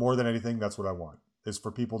 that's more than anything. That's what I want, is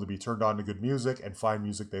for people to be turned on to good music and find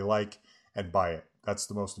music they like and buy it. That's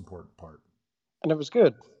the most important part. And it was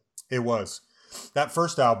good. It was. That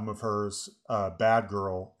first album of hers, Bad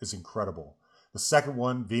Girl, is incredible. The second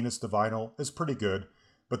one, Venus to Vinyl, is pretty good,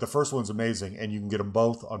 but the first one's amazing, and you can get them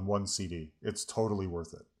both on one CD. It's totally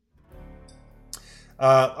worth it.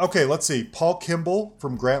 Okay, let's see. Paul Kimball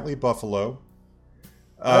from Grantley, Buffalo.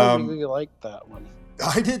 I really liked that one.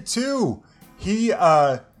 I did too. He,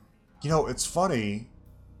 it's funny.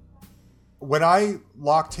 When I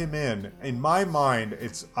locked him in my mind,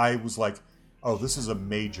 I was like, oh, this is a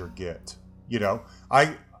major get.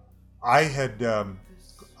 I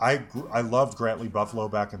loved Grantley Buffalo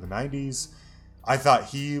back in the 90s. I thought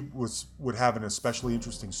he would have an especially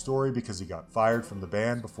interesting story because he got fired from the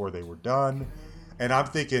band before they were done. And I'm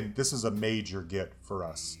thinking, this is a major get for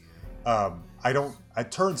us.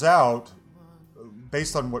 It turns out,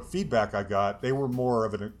 based on what feedback I got, they were more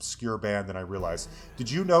of an obscure band than I realized. Did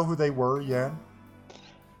you know who they were, Jan?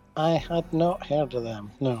 I had not heard of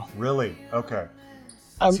them, no. Really? Okay.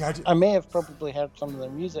 I may have probably heard some of their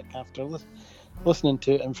music after listening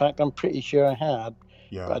to it. In fact, I'm pretty sure I had,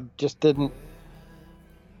 but I just didn't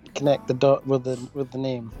connect the dot with the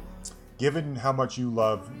name. Given how much you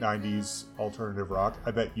love 90s alternative rock,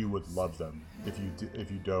 I bet you would love them if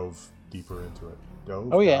you dove deeper into it.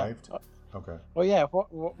 Dived? Okay. Oh yeah,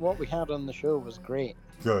 what we had on the show was great.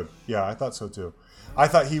 Good. Yeah, I thought so too. I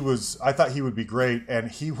thought he would be great,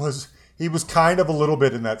 and he was kind of a little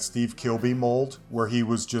bit in that Steve Kilbey mold, where he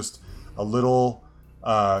was just a little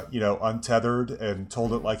untethered and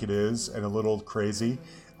told it like it is, and a little crazy.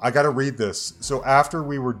 I got to read this. So after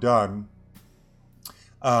we were done,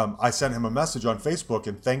 I sent him a message on Facebook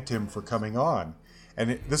and thanked him for coming on.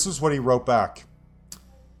 And this is what he wrote back.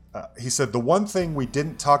 He said, "The one thing we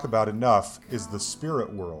didn't talk about enough is the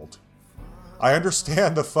spirit world. I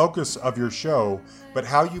understand the focus of your show, but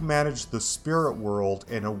how you manage the spirit world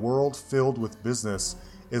in a world filled with business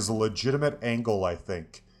is a legitimate angle, I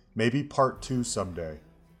think. Maybe part 2 someday."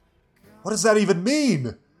 What does that even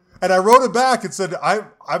mean? And I wrote it back and said,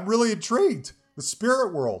 I'm really intrigued. The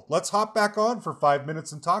spirit world. Let's hop back on for 5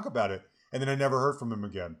 minutes and talk about it. And then I never heard from him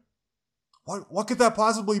again. What could that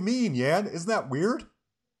possibly mean, Jan? Isn't that weird?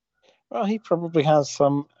 Well, he probably has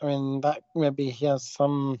some. I mean, that maybe he has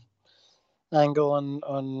some angle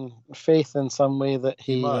on faith in some way that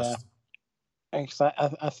he must. I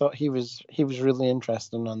thought he was really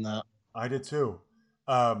interested on that. I did too.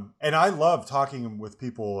 And I love talking with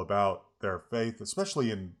people about their faith,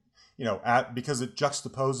 especially in, because it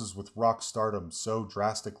juxtaposes with rock stardom so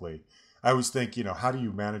drastically. I always think, how do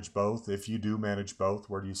you manage both? If you do manage both,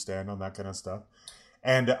 where do you stand on that kind of stuff?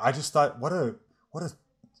 And I just thought, what a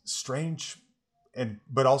strange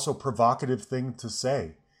but also provocative thing to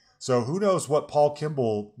say. So who knows what Paul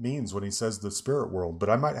Kimball means when he says the spirit world, but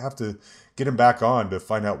I might have to get him back on to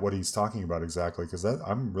find out what he's talking about exactly, because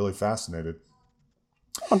I'm really fascinated.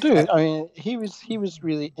 Oh, dude, I mean, he was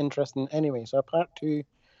really interesting anyway, so part 2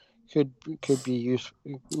 could be useful.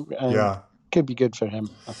 Yeah. could be good for him,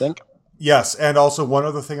 I think. Yes, and also one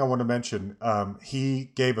other thing I want to mention.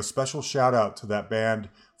 He gave a special shout out to that band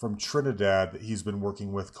from Trinidad that he's been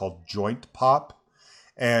working with called Joint Pop.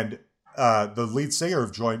 And the lead singer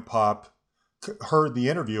of Joint Pop heard the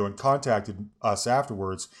interview and contacted us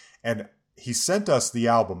afterwards. And he sent us the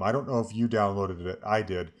album. I don't know if you downloaded it. I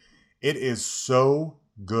did. It is so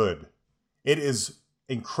good. It is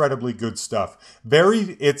incredibly good stuff.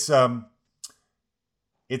 It's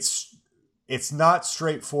not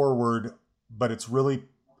straightforward, but it's really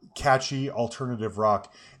catchy alternative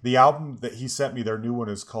rock. The album that he sent me, their new one,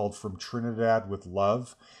 is called From Trinidad with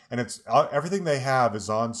Love, and it's everything they have is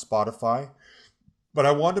on Spotify. But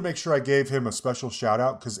I wanted to make sure I gave him a special shout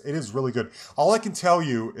out because it is really good. All I can tell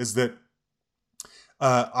you is that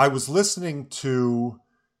I was listening to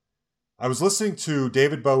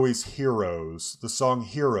David Bowie's Heroes, the song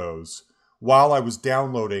Heroes, while I was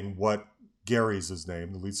downloading what Gary's his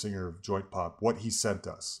name, the lead singer of Joint Pop, what he sent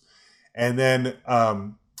us. And then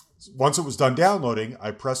once it was done downloading,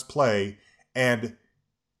 I pressed play, and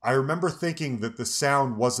I remember thinking that the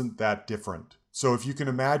sound wasn't that different. So if you can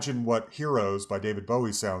imagine what Heroes by David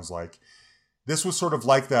Bowie sounds like, this was sort of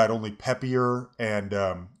like that, only peppier and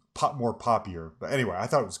more poppier. But anyway, I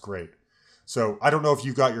thought it was great. So I don't know if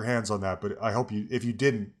you got your hands on that, but I hope if you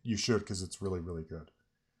didn't, you should, because it's really, really good.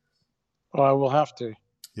 Oh, I will have to.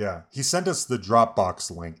 Yeah, he sent us the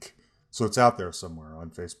Dropbox link, so it's out there somewhere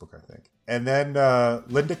on Facebook, I think. And then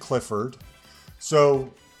Linda Clifford.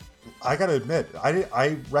 So I got to admit,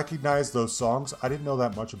 I recognize those songs. I didn't know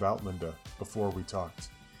that much about Linda before we talked.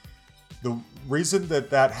 The reason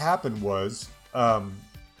that happened was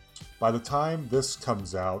by the time this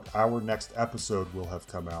comes out, our next episode will have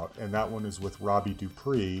come out, and that one is with Robbie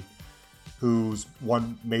Dupree, whose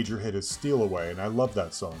one major hit is Steal Away, and I love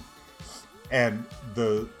that song. And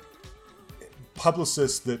the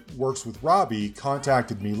publicist that works with Robbie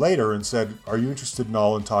contacted me later and said, "Are you interested in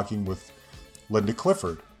all in talking with Linda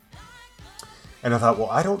Clifford?" And I thought, well,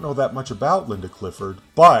 I don't know that much about Linda Clifford,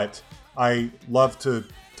 but I love to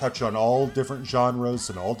touch on all different genres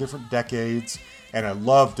and all different decades, and I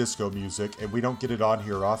love disco music, and we don't get it on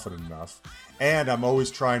here often enough. And I'm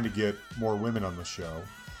always trying to get more women on the show.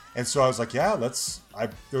 And so I was like, yeah,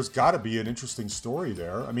 there's got to be an interesting story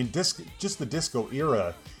there. I mean, just the disco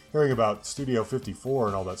era, hearing about Studio 54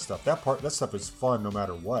 and all that stuff, that stuff is fun no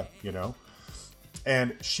matter what, you know?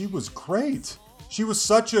 And she was great. She was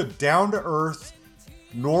such a down-to-earth,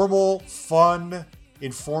 normal, fun,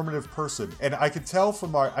 informative person. And I could tell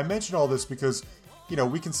from I mention all this because, you know,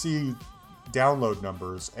 we can see download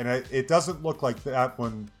numbers, and it doesn't look like that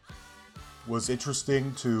one was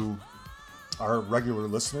interesting to our regular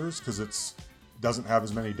listeners because it doesn't have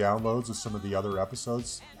as many downloads as some of the other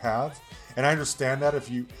episodes have. And I understand that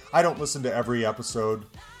I don't listen to every episode.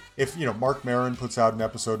 If, you know, Mark Maron puts out an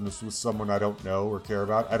episode and it's with someone I don't know or care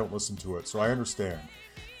about, I don't listen to it. So I understand.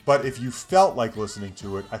 But if you felt like listening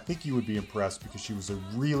to it, I think you would be impressed because she was a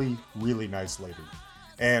really, really nice lady.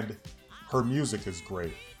 And her music is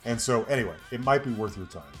great. And so anyway, it might be worth your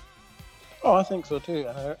time. Oh, I think so too.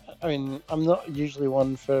 I mean, I'm not usually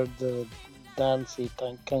one for the dancey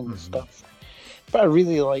kind of stuff, but I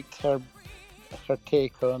really liked her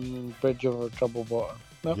take on Bridge Over Troubled Water.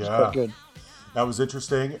 That was quite good. That was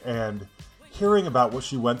interesting, and hearing about what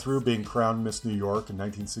she went through being crowned Miss New York in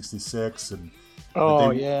 1966, and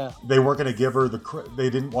they weren't going to give her they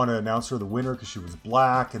didn't want to announce her the winner because she was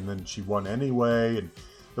black, and then she won anyway, and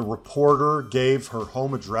the reporter gave her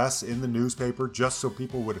home address in the newspaper just so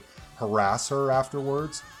people would harass her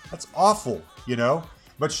afterwards. That's awful, you know?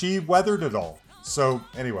 But she weathered it all. So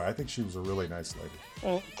anyway, I think she was a really nice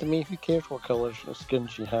lady. To me, who cares what colour of skin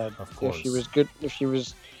she had? Of course. If she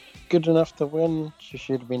was good enough to win, she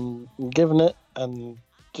should have been given it, and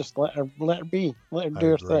just let her be. Let her do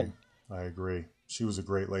her thing. I agree. She was a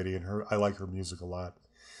great lady, and I like her music a lot.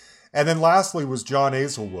 And then lastly was John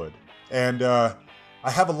Hazelwood. And I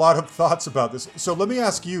have a lot of thoughts about this. So let me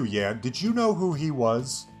ask you, Jan, did you know who he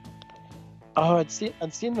was? Oh, I'd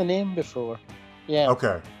seen the name before. Yeah.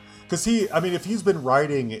 Okay. Because if he's been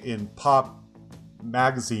writing in pop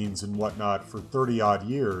magazines and whatnot for 30-odd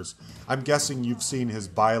years, I'm guessing you've seen his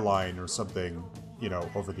byline or something, you know,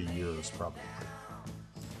 over the years, probably.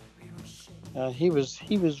 He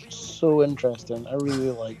was so interesting. I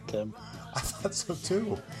really liked him. I thought so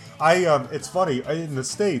too. It's funny, in the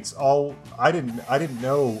States, I didn't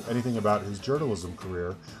know anything about his journalism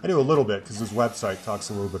career. I knew a little bit because his website talks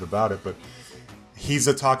a little bit about it, but he's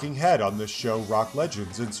a talking head on this show, Rock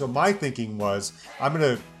Legends. And so my thinking was,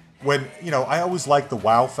 I always like the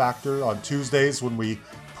wow factor on Tuesdays when we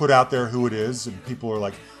put out there who it is, and people are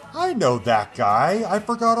like, I know that guy. I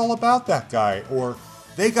forgot all about that guy. Or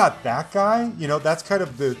they got that guy. You know, that's kind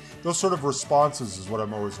of those sort of responses is what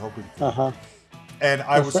I'm always hoping for. Uh-huh. And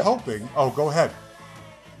I was hoping. Oh, go ahead.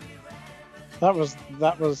 That was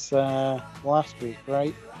last week,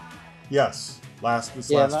 right? Yes, last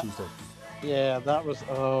Tuesday. Yeah, that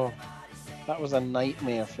was a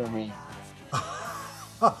nightmare for me.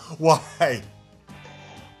 Why?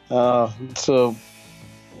 So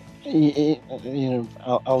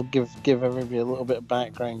I'll give everybody a little bit of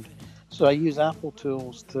background. So I use Apple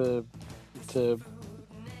tools to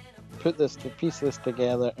piece this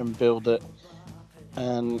together and build it,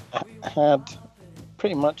 and I had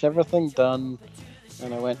pretty much everything done,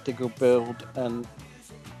 and I went to go build, and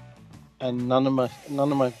none of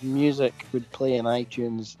my music would play in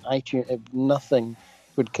iTunes. Nothing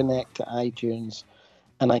would connect to iTunes,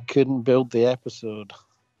 and I couldn't build the episode.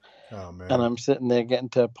 Oh man! And I'm sitting there getting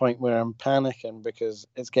to a point where I'm panicking because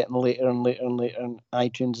it's getting later and later and later, and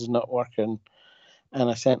iTunes is not working. And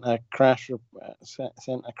I sent a crash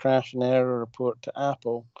and error report to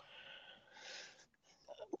Apple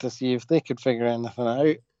to see if they could figure anything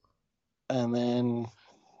out. And then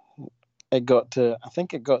I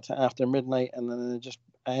think it got to after midnight, and then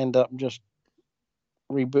I end up just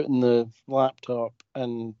rebooting the laptop,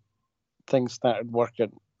 and things started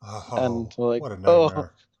working. Oh, and like, what a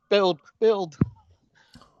nightmare! Build.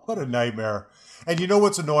 What a nightmare! And you know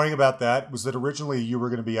what's annoying about that was that originally you were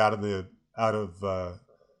going to be on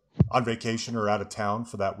vacation or out of town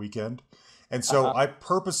for that weekend, and so I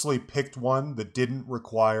purposely picked one that didn't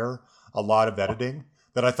require a lot of editing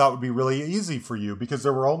that I thought would be really easy for you because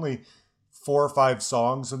there were only 4 or 5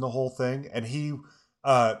 songs in the whole thing, and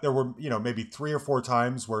there were maybe 3 or 4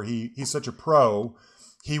 times where he's such a pro.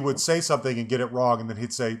 He would say something and get it wrong, and then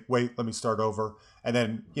he'd say, "Wait, let me start over." And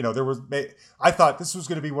then, I thought this was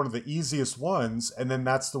going to be one of the easiest ones, and then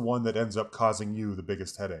that's the one that ends up causing you the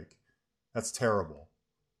biggest headache. That's terrible.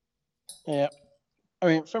 Yeah. I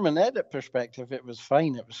mean, from an edit perspective, it was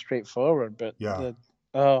fine. It was straightforward, but yeah.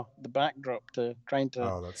 the backdrop to trying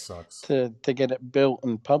to that sucks. to get it built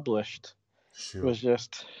and published was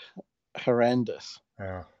just horrendous.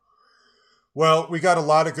 Yeah. Well, we got a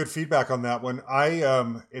lot of good feedback on that one.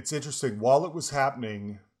 It's interesting. While it was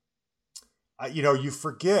happening, you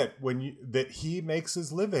forget that he makes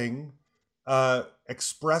his living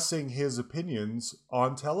expressing his opinions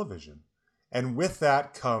on television, and with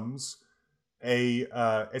that comes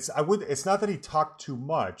it's not that he talked too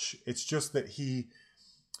much. It's just that he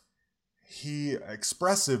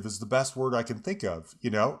expressive is the best word I can think of,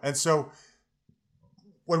 And so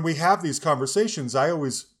when we have these conversations, I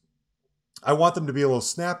want them to be a little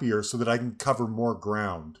snappier so that I can cover more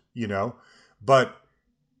ground, But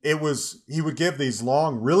he would give these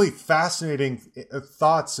long, really fascinating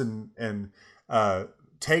thoughts and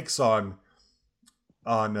takes on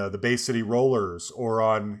the Bay City Rollers, or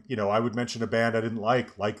on, I would mention a band I didn't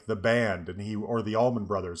like the band, or the Allman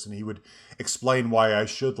Brothers, and he would explain why I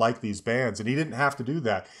should like these bands, and he didn't have to do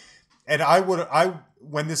that. And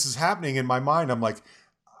when this is happening in my mind, I'm like,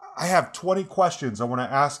 I have 20 questions I want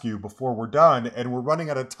to ask you before we're done, and we're running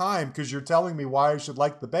out of time because you're telling me why I should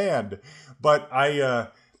like the band. But I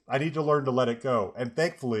need to learn to let it go. And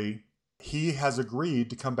thankfully, he has agreed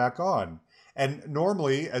to come back on. And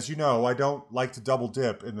normally, as you know, I don't like to double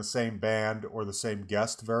dip in the same band or the same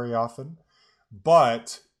guest very often.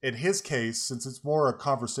 But in his case, since it's more a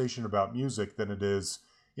conversation about music than it is,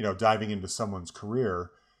 diving into someone's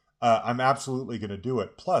career, I'm absolutely going to do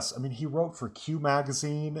it. Plus, I mean, he wrote for Q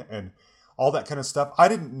Magazine and all that kind of stuff. I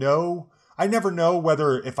never know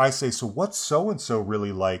whether, if I say, so what's so-and-so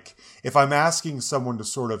really like, if I'm asking someone to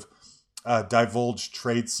sort of divulge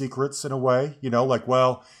trade secrets in a way,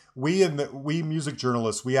 well, we music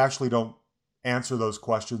journalists, we actually don't answer those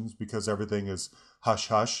questions because everything is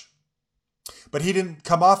hush-hush. But he didn't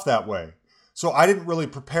come off that way. So I didn't really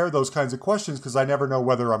prepare those kinds of questions because I never know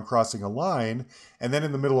whether I'm crossing a line. And then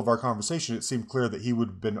in the middle of our conversation, it seemed clear that he would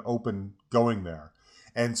have been open going there.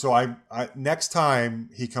 And so I next time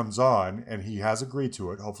he comes on, and he has agreed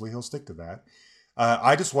to it, hopefully he'll stick to that,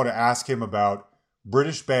 I just want to ask him about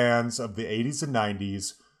British bands of the 80s and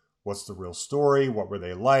 90s. What's the real story? What were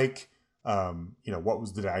they like? What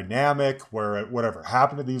was the dynamic? Whatever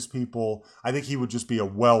happened to these people? I think he would just be a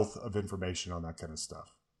wealth of information on that kind of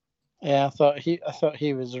stuff. Yeah, I thought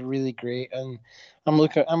he was really great, and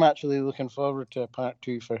I'm actually looking forward to a part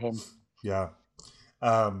 2 for him. Yeah.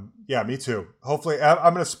 Yeah, me too. Hopefully,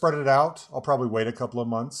 I'm going to spread it out. I'll probably wait a couple of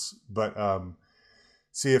months, but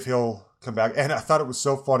see if he'll come back. And I thought it was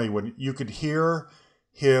so funny when you could hear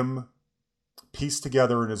him piece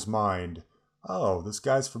together in his mind, oh, this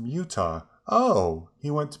guy's from Utah. Oh,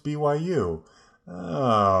 he went to BYU.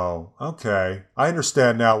 Oh, okay. I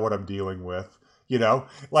understand now what I'm dealing with. You know,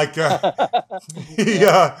 like he,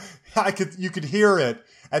 Yeah. you could hear it,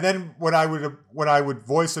 and then when I would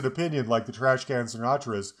voice an opinion like the Trash Can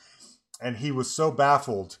Sinatra's, and he was so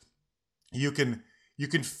baffled, you can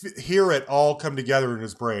hear it all come together in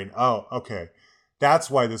his brain. Oh, okay, that's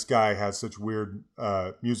why this guy has such weird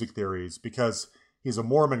music theories, because he's a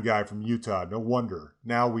Mormon guy from Utah. No wonder.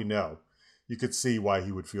 Now we know. You could see why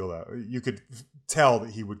he would feel that. You could tell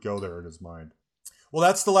that he would go there in his mind. Well,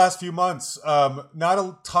 that's the last few months. Not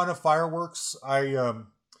a ton of fireworks.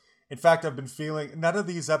 In fact, I've been feeling none of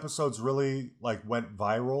these episodes really like went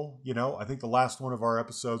viral. You know, I think the last one of our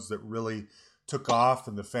episodes that really took off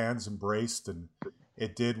and the fans embraced and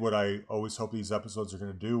it did what I always hope these episodes are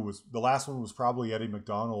going to do. Was the last one was probably Eddie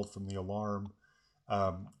McDonald from The Alarm.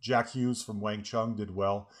 Jack Hughes from Wang Chung did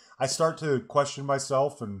well. I start to question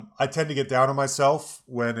myself, and I tend to get down on myself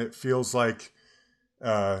when it feels like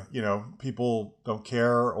people don't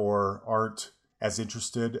care or aren't as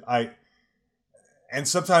interested. And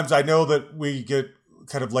sometimes I know that we get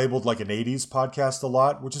kind of labeled like an 80s podcast a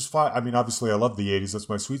lot, which is fine. I mean, obviously I love the 80s. That's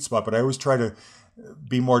my sweet spot, but I always try to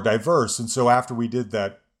be more diverse. And so after we did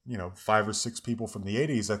that, 5 or 6 people from the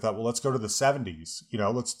 80s, I thought, well, let's go to the 70s,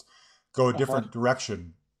 let's go a different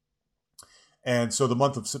direction. And so the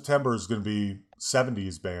month of September is going to be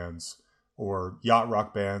 70s bands or yacht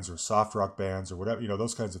rock bands or soft rock bands or whatever,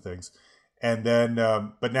 those kinds of things. And then,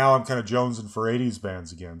 but now I'm kind of jonesing for 80s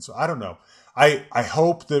bands again. So I don't know. I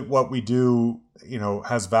hope that what we do,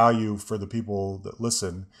 has value for the people that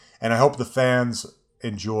listen. And I hope the fans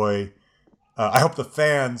enjoy, I hope the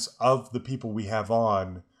fans of the people we have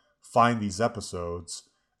on find these episodes.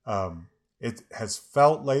 It has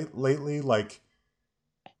felt lately like,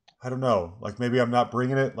 I don't know, like maybe I'm not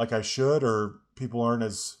bringing it like I should, or people aren't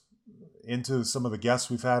as into some of the guests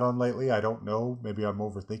we've had on lately. I don't know. Maybe I'm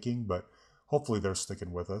overthinking, but hopefully they're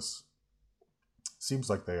sticking with us. Seems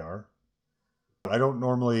like they are. I don't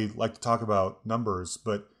normally like to talk about numbers,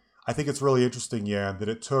 but I think it's really interesting, Jan, that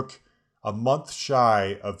it took a month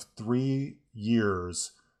shy of 3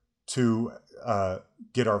 years to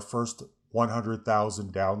get our first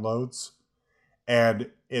 100,000 downloads. And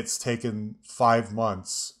it's taken 5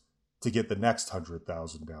 months to get the next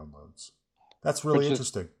 100,000 downloads. That's really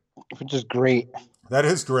interesting. Which is great. That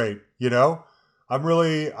is great.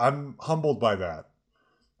 I'm humbled by that.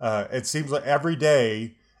 It seems like every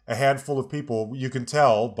day, a handful of people, you can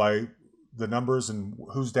tell by the numbers and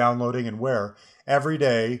who's downloading and where, every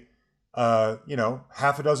day,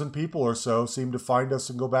 half a dozen people or so seem to find us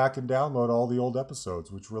and go back and download all the old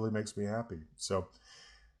episodes, which really makes me happy. So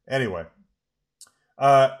anyway,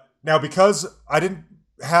 now because I didn't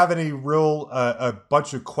have any real, a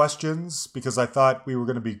bunch of questions because I thought we were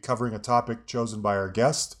going to be covering a topic chosen by our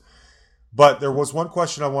guest. But there was one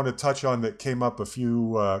question I wanted to touch on that came up a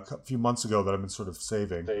few months ago that I've been sort of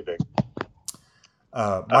saving.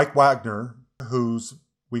 Mike Wagner, who's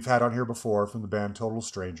we've had on here before from the band Total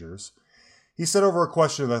Strangers, he sent over a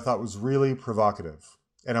question that I thought was really provocative.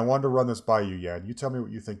 And I wanted to run this by you, Jan. You tell me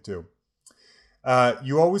what you think too.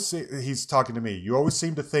 He's talking to me. You always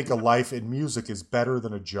seem to think a life in music is better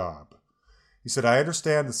than a job. He said, I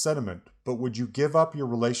understand the sentiment, but would you give up your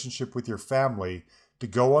relationship with your family to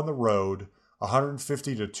go on the road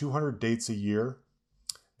 150 to 200 dates a year?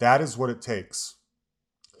 That is what it takes.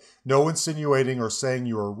 No insinuating or saying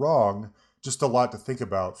you are wrong, just a lot to think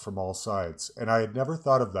about from all sides. And I had never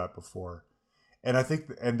thought of that before. And I think,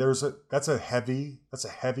 that's a heavy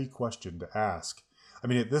question to ask. I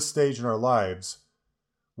mean, at this stage in our lives,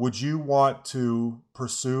 would you want to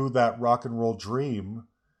pursue that rock and roll dream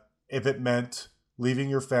if it meant leaving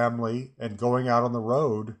your family and going out on the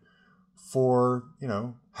road for,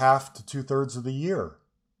 half to 2/3 of the year?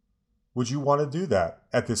 Would you want to do that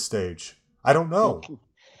at this stage? I don't know.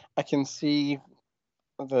 I can see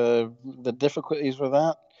the difficulties with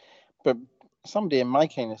that, but somebody in my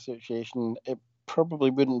kind of situation, it probably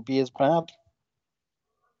wouldn't be as bad.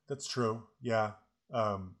 That's true. Yeah.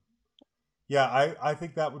 I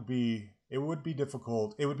think it would be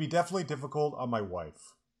difficult. It would be definitely difficult on my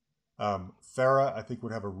wife. Farah, I think,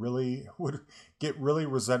 would get really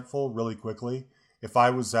resentful really quickly if I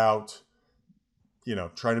was out,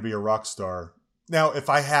 trying to be a rock star. Now, if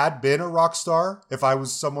I had been a rock star, if I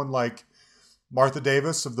was someone like Martha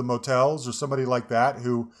Davis of the Motels or somebody like that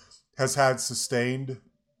who has had sustained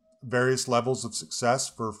various levels of success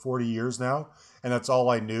for 40 years now, and that's all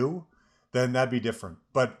I knew, then that'd be different.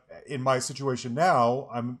 But in my situation now,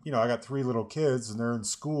 I got 3 little kids and they're in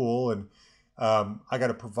school and I got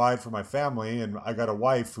to provide for my family and I got a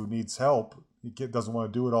wife who needs help. doesn't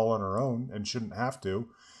want to do it all on her own and shouldn't have to,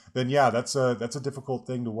 then yeah, that's a difficult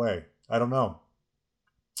thing to weigh. I don't know.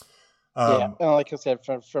 Like I said,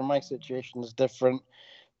 for my situation is different.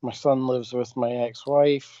 My son lives with my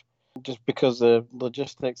ex-wife. Just because of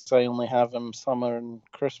logistics, I only have him summer and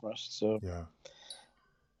Christmas. So yeah,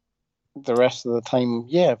 the rest of the time,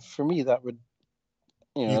 for me that would,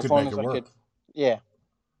 you as could long make as it I work. could,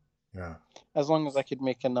 as long as I could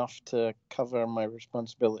make enough to cover my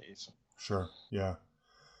responsibilities. Sure. Yeah.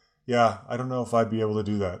 I don't know if I'd be able to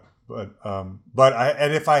do that, but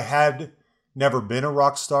if I had never been a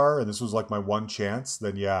rock star and this was like my one chance,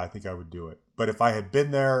 then yeah, I think I would do it. But if I had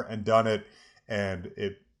been there and done it and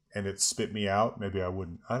it spit me out, maybe I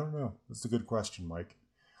wouldn't. I don't know. That's a good question, Mike.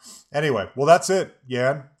 Anyway, well, that's it,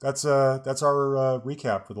 Jan. That's our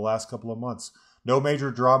recap for the last couple of months. No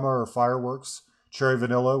major drama or fireworks. Cherry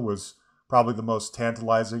Vanilla was probably the most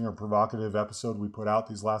tantalizing or provocative episode we put out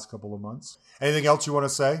these last couple of months. Anything else you want to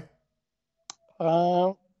say?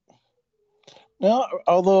 No,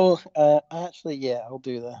 although actually, I'll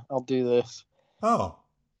do that. I'll do this. Oh,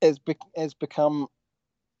 it's become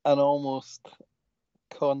an almost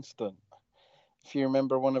constant. If you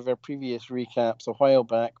remember one of our previous recaps a while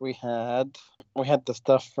back, we had the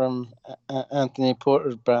stuff from Anthony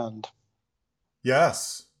Porter's band.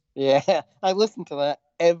 yes. Yeah, I listen to that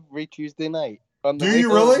every Tuesday night. Do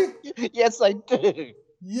you really? Yes, I do.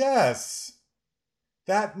 Yes.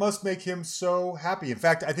 That must make him so happy. In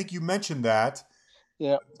fact, I think you mentioned that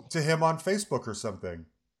to him on Facebook or something.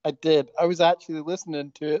 I did. I was actually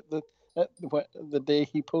listening to it the day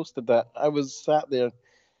he posted that. I was sat there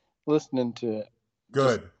listening to it.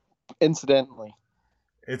 Good. Incidentally.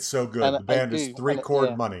 It's so good. And the band is Three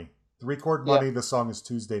Chord Money. Three Chord Money, the song is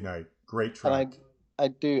Tuesday Night. Great track. And I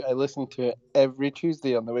do. I listen to it every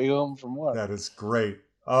Tuesday on the way home from work. That is great.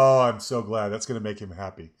 Oh, I'm so glad. That's going to make him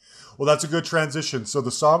happy. Well, that's a good transition. So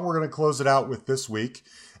the song we're going to close it out with this week,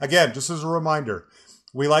 again, just as a reminder,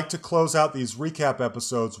 we like to close out these recap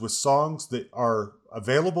episodes with songs that are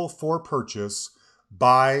available for purchase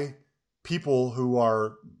by people who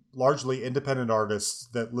are largely independent artists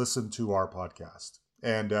that listen to our podcast.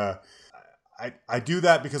 And I do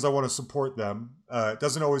that because I want to support them. It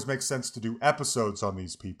doesn't always make sense to do episodes on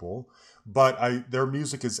these people, but their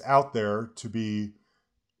music is out there to be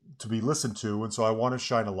listened to, and so I want to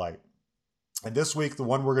shine a light. And this week, the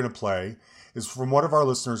one we're going to play is from one of our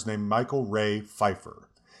listeners named Michael Ray Pfeiffer.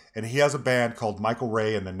 And he has a band called Michael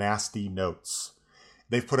Ray and the Nasty Notes.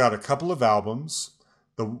 They've put out a couple of albums.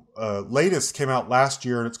 The latest came out last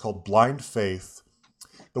year, and it's called Blind Faith.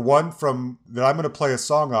 The one that I'm going to play a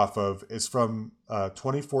song off of is from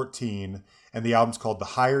 2014, and the album's called The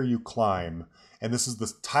Higher You Climb. And this is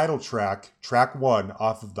the title track 1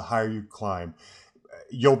 off of The Higher You Climb.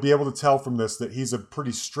 You'll be able to tell from this that he's a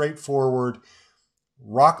pretty straightforward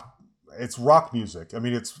rock. It's rock music. I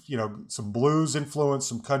mean, it's, some blues influence,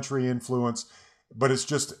 some country influence, but it's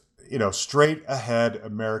just, straight ahead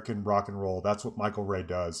American rock and roll. That's what Michael Ray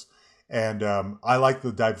does. And I like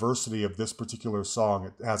the diversity of this particular song.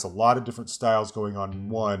 It has a lot of different styles going on in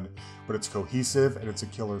one, but it's cohesive and it's a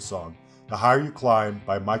killer song. The Higher You Climb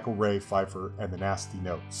by Michael Ray Pfeiffer and the Nasty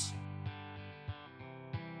Notes.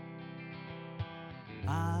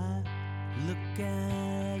 I look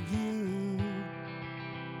at you,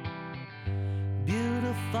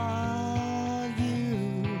 beautiful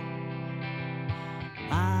you.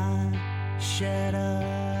 I shed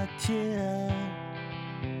a tear,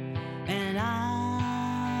 and I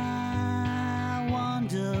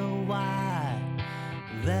wonder why.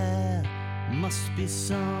 There must be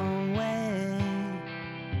some way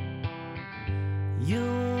you'll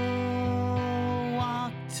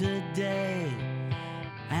walk today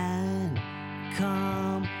and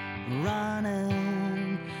come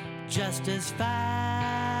running just as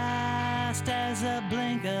fast as a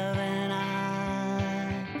blink of an eye.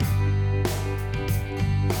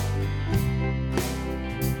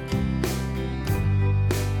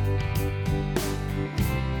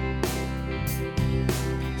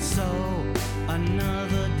 So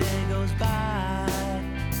another day goes by.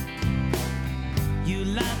 You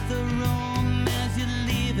light the room as you're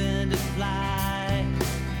leaving to fly,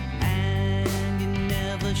 and you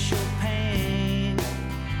never show pain.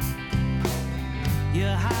 You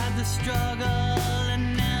hide the struggle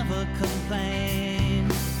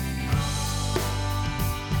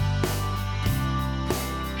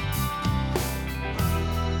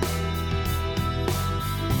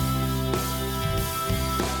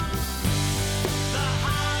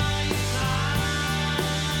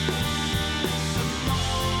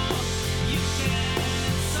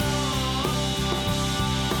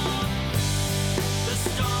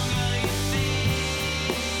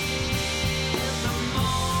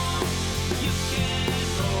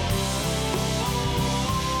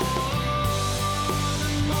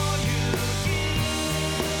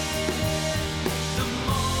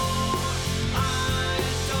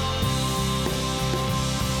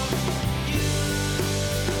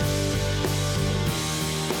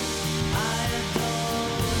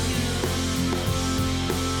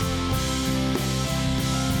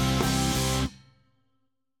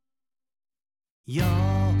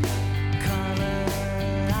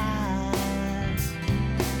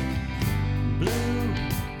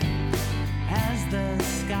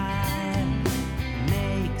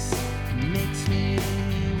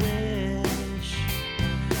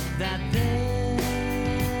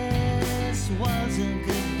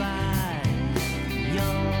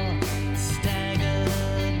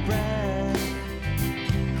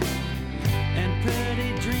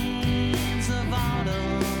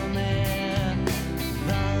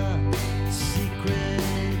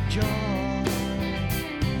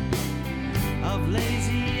of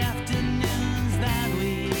lazy